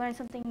healthcare. You learn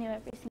something new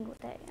every single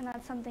day, and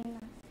that's something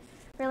that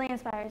really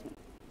inspires me.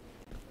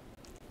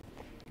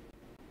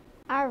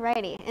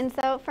 Alrighty, and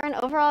so for an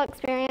overall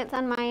experience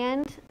on my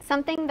end,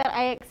 something that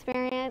I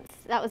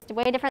experienced that was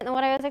way different than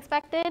what I was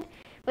expected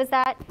was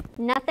that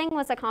nothing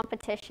was a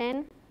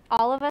competition.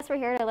 All of us were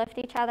here to lift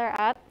each other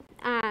up.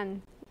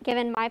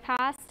 Given my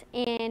past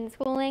in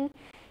schooling,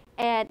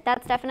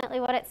 that's definitely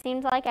what it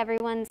seemed like.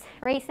 Everyone's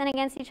racing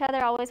against each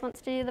other, always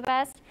wants to do the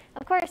best.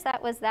 Of course,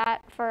 that was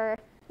that for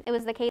it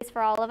was the case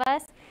for all of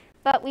us,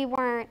 but we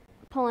weren't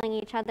pulling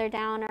each other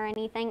down or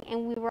anything,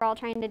 and we were all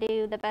trying to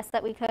do the best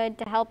that we could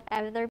to help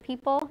other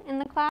people in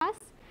the class.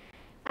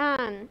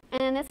 And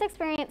this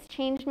experience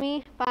changed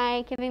me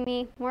by giving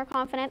me more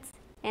confidence,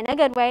 in a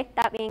good way,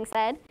 that being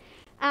said.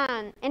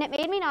 And it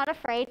made me not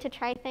afraid to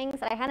try things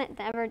that I hadn't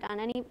ever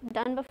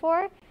done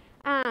before,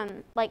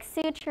 like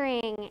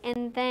suturing,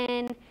 and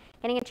then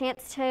getting a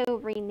chance to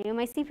renew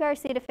my CPR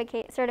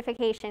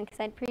certification because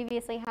I'd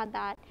previously had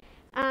that.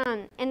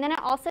 And then it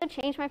also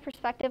changed my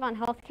perspective on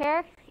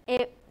healthcare.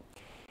 It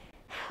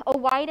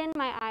widened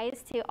my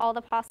eyes to all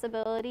the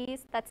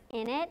possibilities that's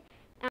in it,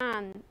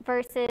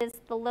 versus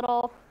the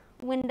little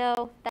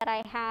window that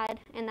I had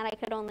and that I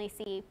could only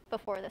see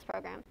before this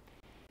program.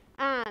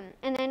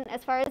 And then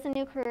as far as the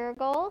new career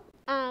goal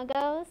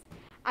goes,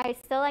 I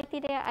still like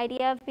the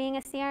idea of being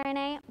a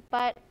CRNA,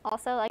 but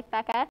also like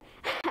Becca,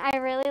 I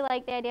really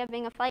like the idea of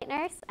being a flight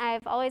nurse.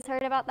 I've always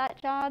heard about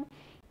that job,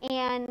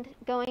 and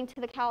going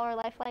to the Cal or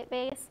Life Flight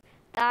base,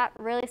 that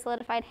really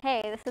solidified,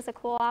 hey, this is a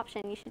cool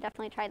option, you should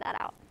definitely try that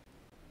out.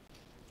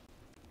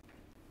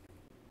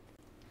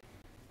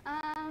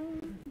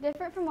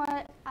 Different from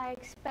what I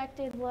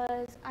expected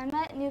was I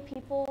met new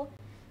people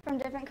from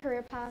different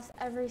career paths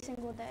every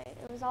single day.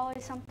 It was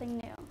always something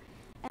new.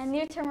 And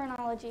new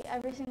terminology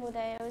every single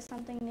day. It was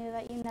something new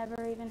that you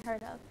never even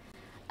heard of.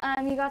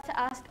 You got to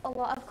ask a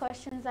lot of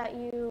questions that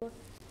you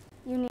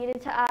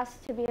needed to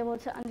ask to be able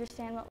to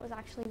understand what was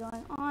actually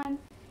going on.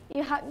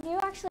 You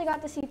actually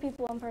got to see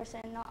people in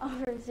person, not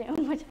over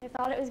Zoom, which I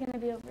thought it was going to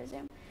be over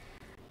Zoom.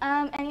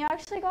 And you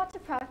actually got to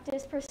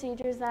practice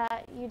procedures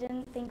that you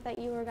didn't think that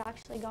you were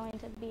actually going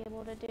to be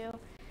able to do.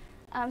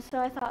 So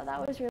I thought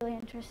that was really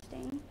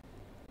interesting.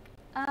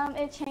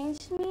 It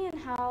changed me in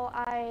how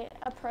I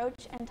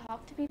approach and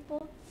talk to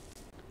people.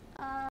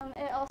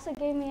 It also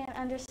gave me an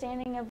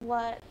understanding of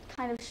what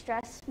kind of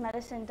stress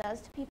medicine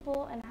does to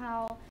people and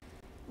how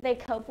they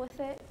cope with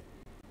it.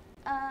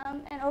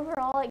 And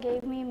overall, it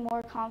gave me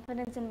more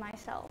confidence in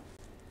myself.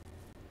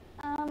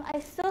 I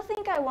still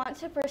think I want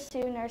to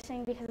pursue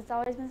nursing because it's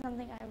always been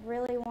something I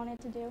really wanted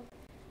to do.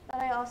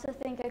 But I also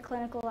think a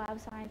clinical lab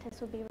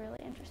scientist would be really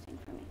interesting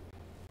for me.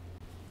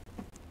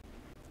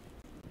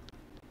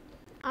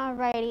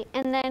 Alrighty,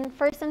 and then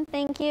for some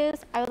thank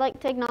yous, I would like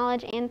to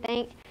acknowledge and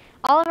thank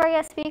all of our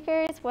guest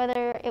speakers,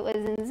 whether it was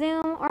in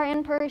Zoom or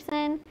in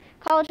person,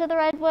 College of the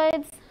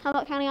Redwoods,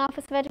 Humboldt County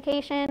Office of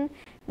Education,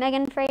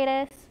 Megan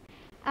Freitas,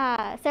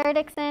 Sarah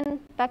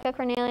Dixon, Becca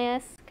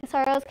Cornelius,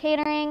 Casaro's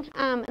Catering,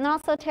 and then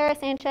also Tara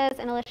Sanchez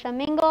and Alicia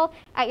Mingle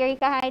at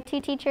Eureka High,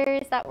 2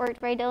 teachers that worked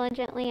very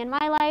diligently in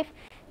my life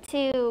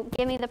to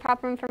give me the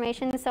proper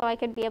information so I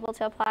could be able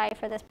to apply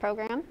for this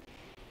program.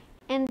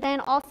 And then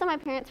also my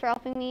parents for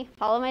helping me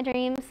follow my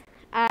dreams.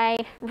 I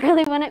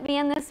really wouldn't be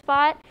in this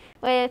spot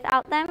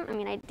without them. I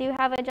mean, I do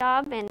have a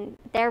job, and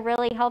they're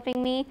really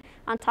helping me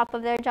on top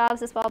of their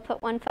jobs as well,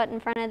 put one foot in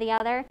front of the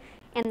other,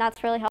 and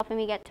that's really helping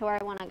me get to where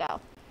I want to go.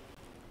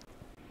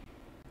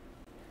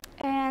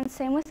 And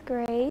same with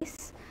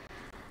Grace.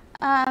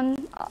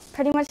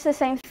 Pretty much the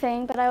same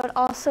thing, but I would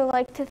also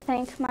like to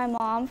thank my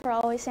mom for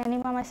always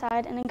standing by my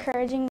side and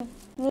encouraging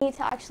me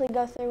to actually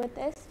go through with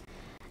this.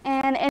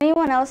 And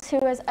anyone else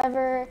who has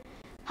ever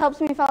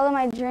helped me follow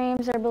my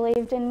dreams or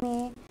believed in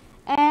me.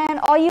 And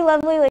all you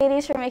lovely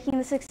ladies for making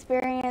this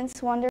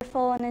experience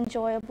wonderful and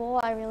enjoyable.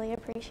 I really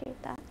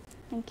appreciate that.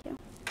 Thank you.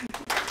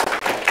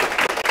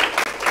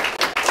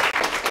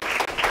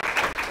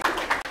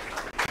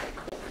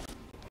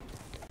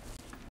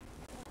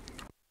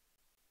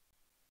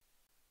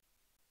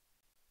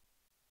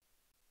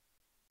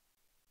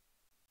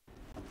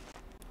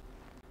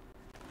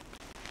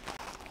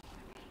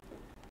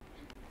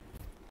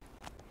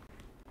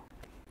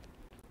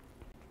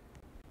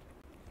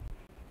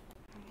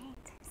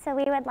 So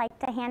we would like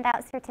to hand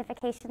out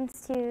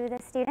certifications to the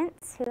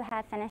students who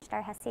have finished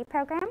our HESI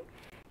program.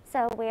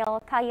 So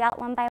we'll call you out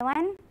one by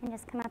one and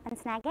just come up and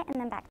snag it and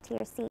then back to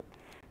your seat.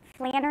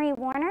 Flannery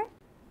Warner.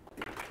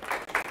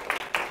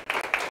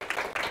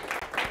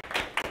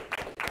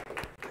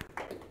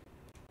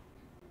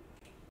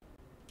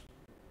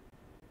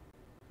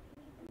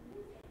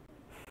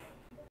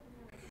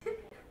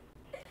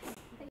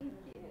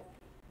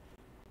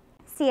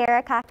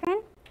 Sierra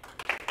Cochran.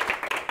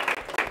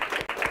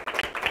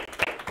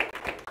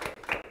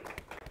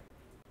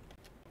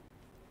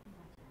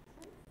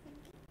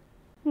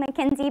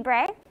 Mackenzie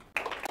Bray.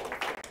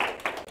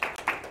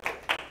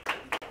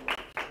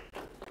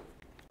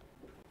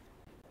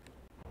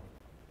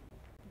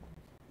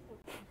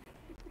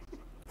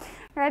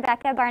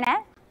 Rebecca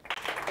Barnett.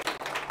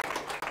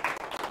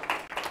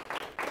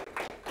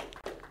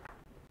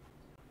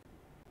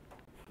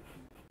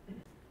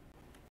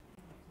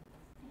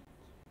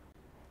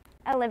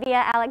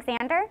 Olivia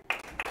Alexander.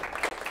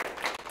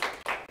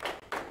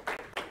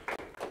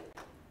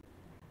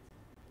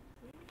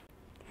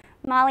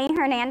 Molly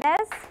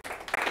Hernandez.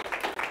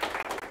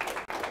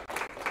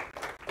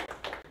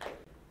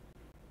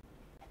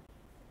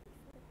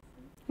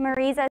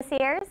 Marisa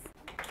Sears.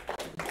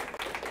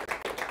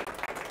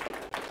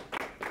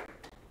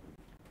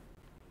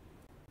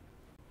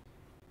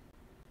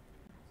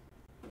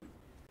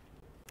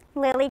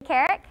 Lily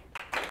Carrick.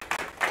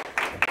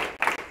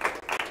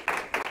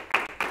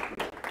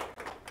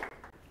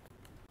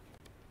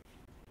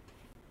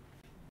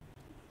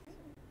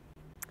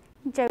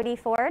 Jody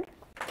Ford.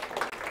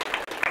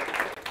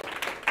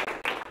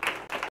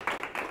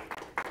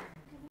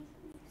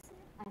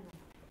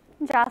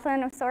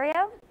 Jocelyn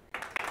Osorio.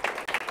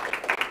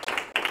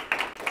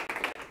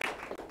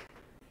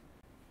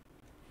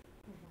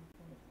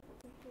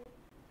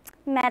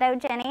 Meadow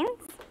Jennings.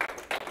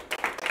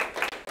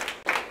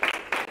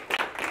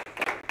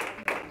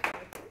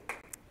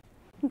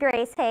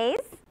 Grace Hayes.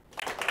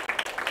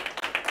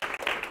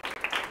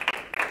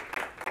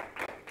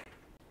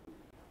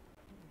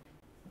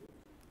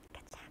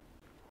 Good job.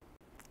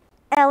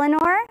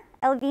 Eleanor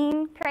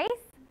Elvine Grace.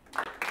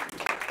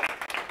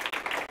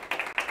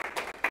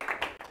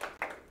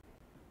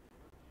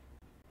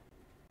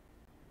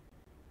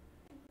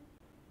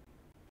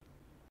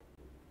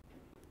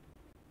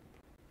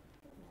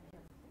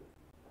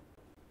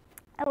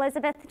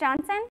 Elizabeth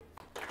Johnson.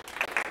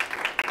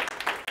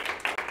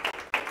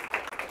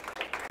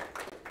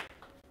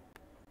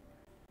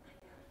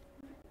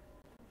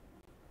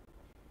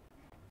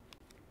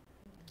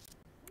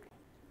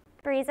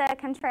 Breeza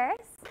Contreras.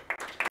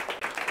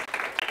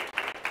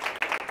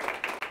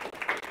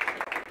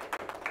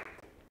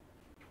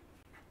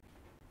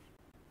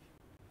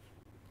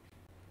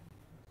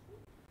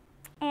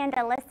 And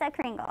Alyssa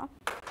Kringle.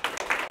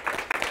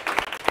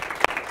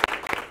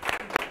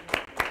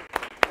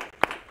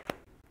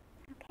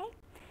 Okay,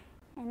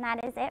 and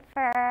that is it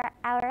for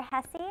our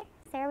HESI.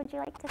 Sarah, would you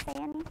like to say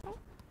anything?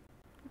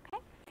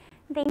 Okay,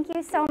 thank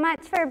you so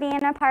much for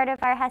being a part of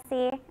our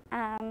HESI,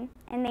 and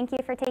thank you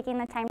for taking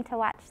the time to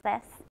watch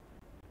this.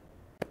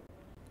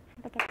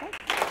 Have a good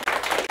day.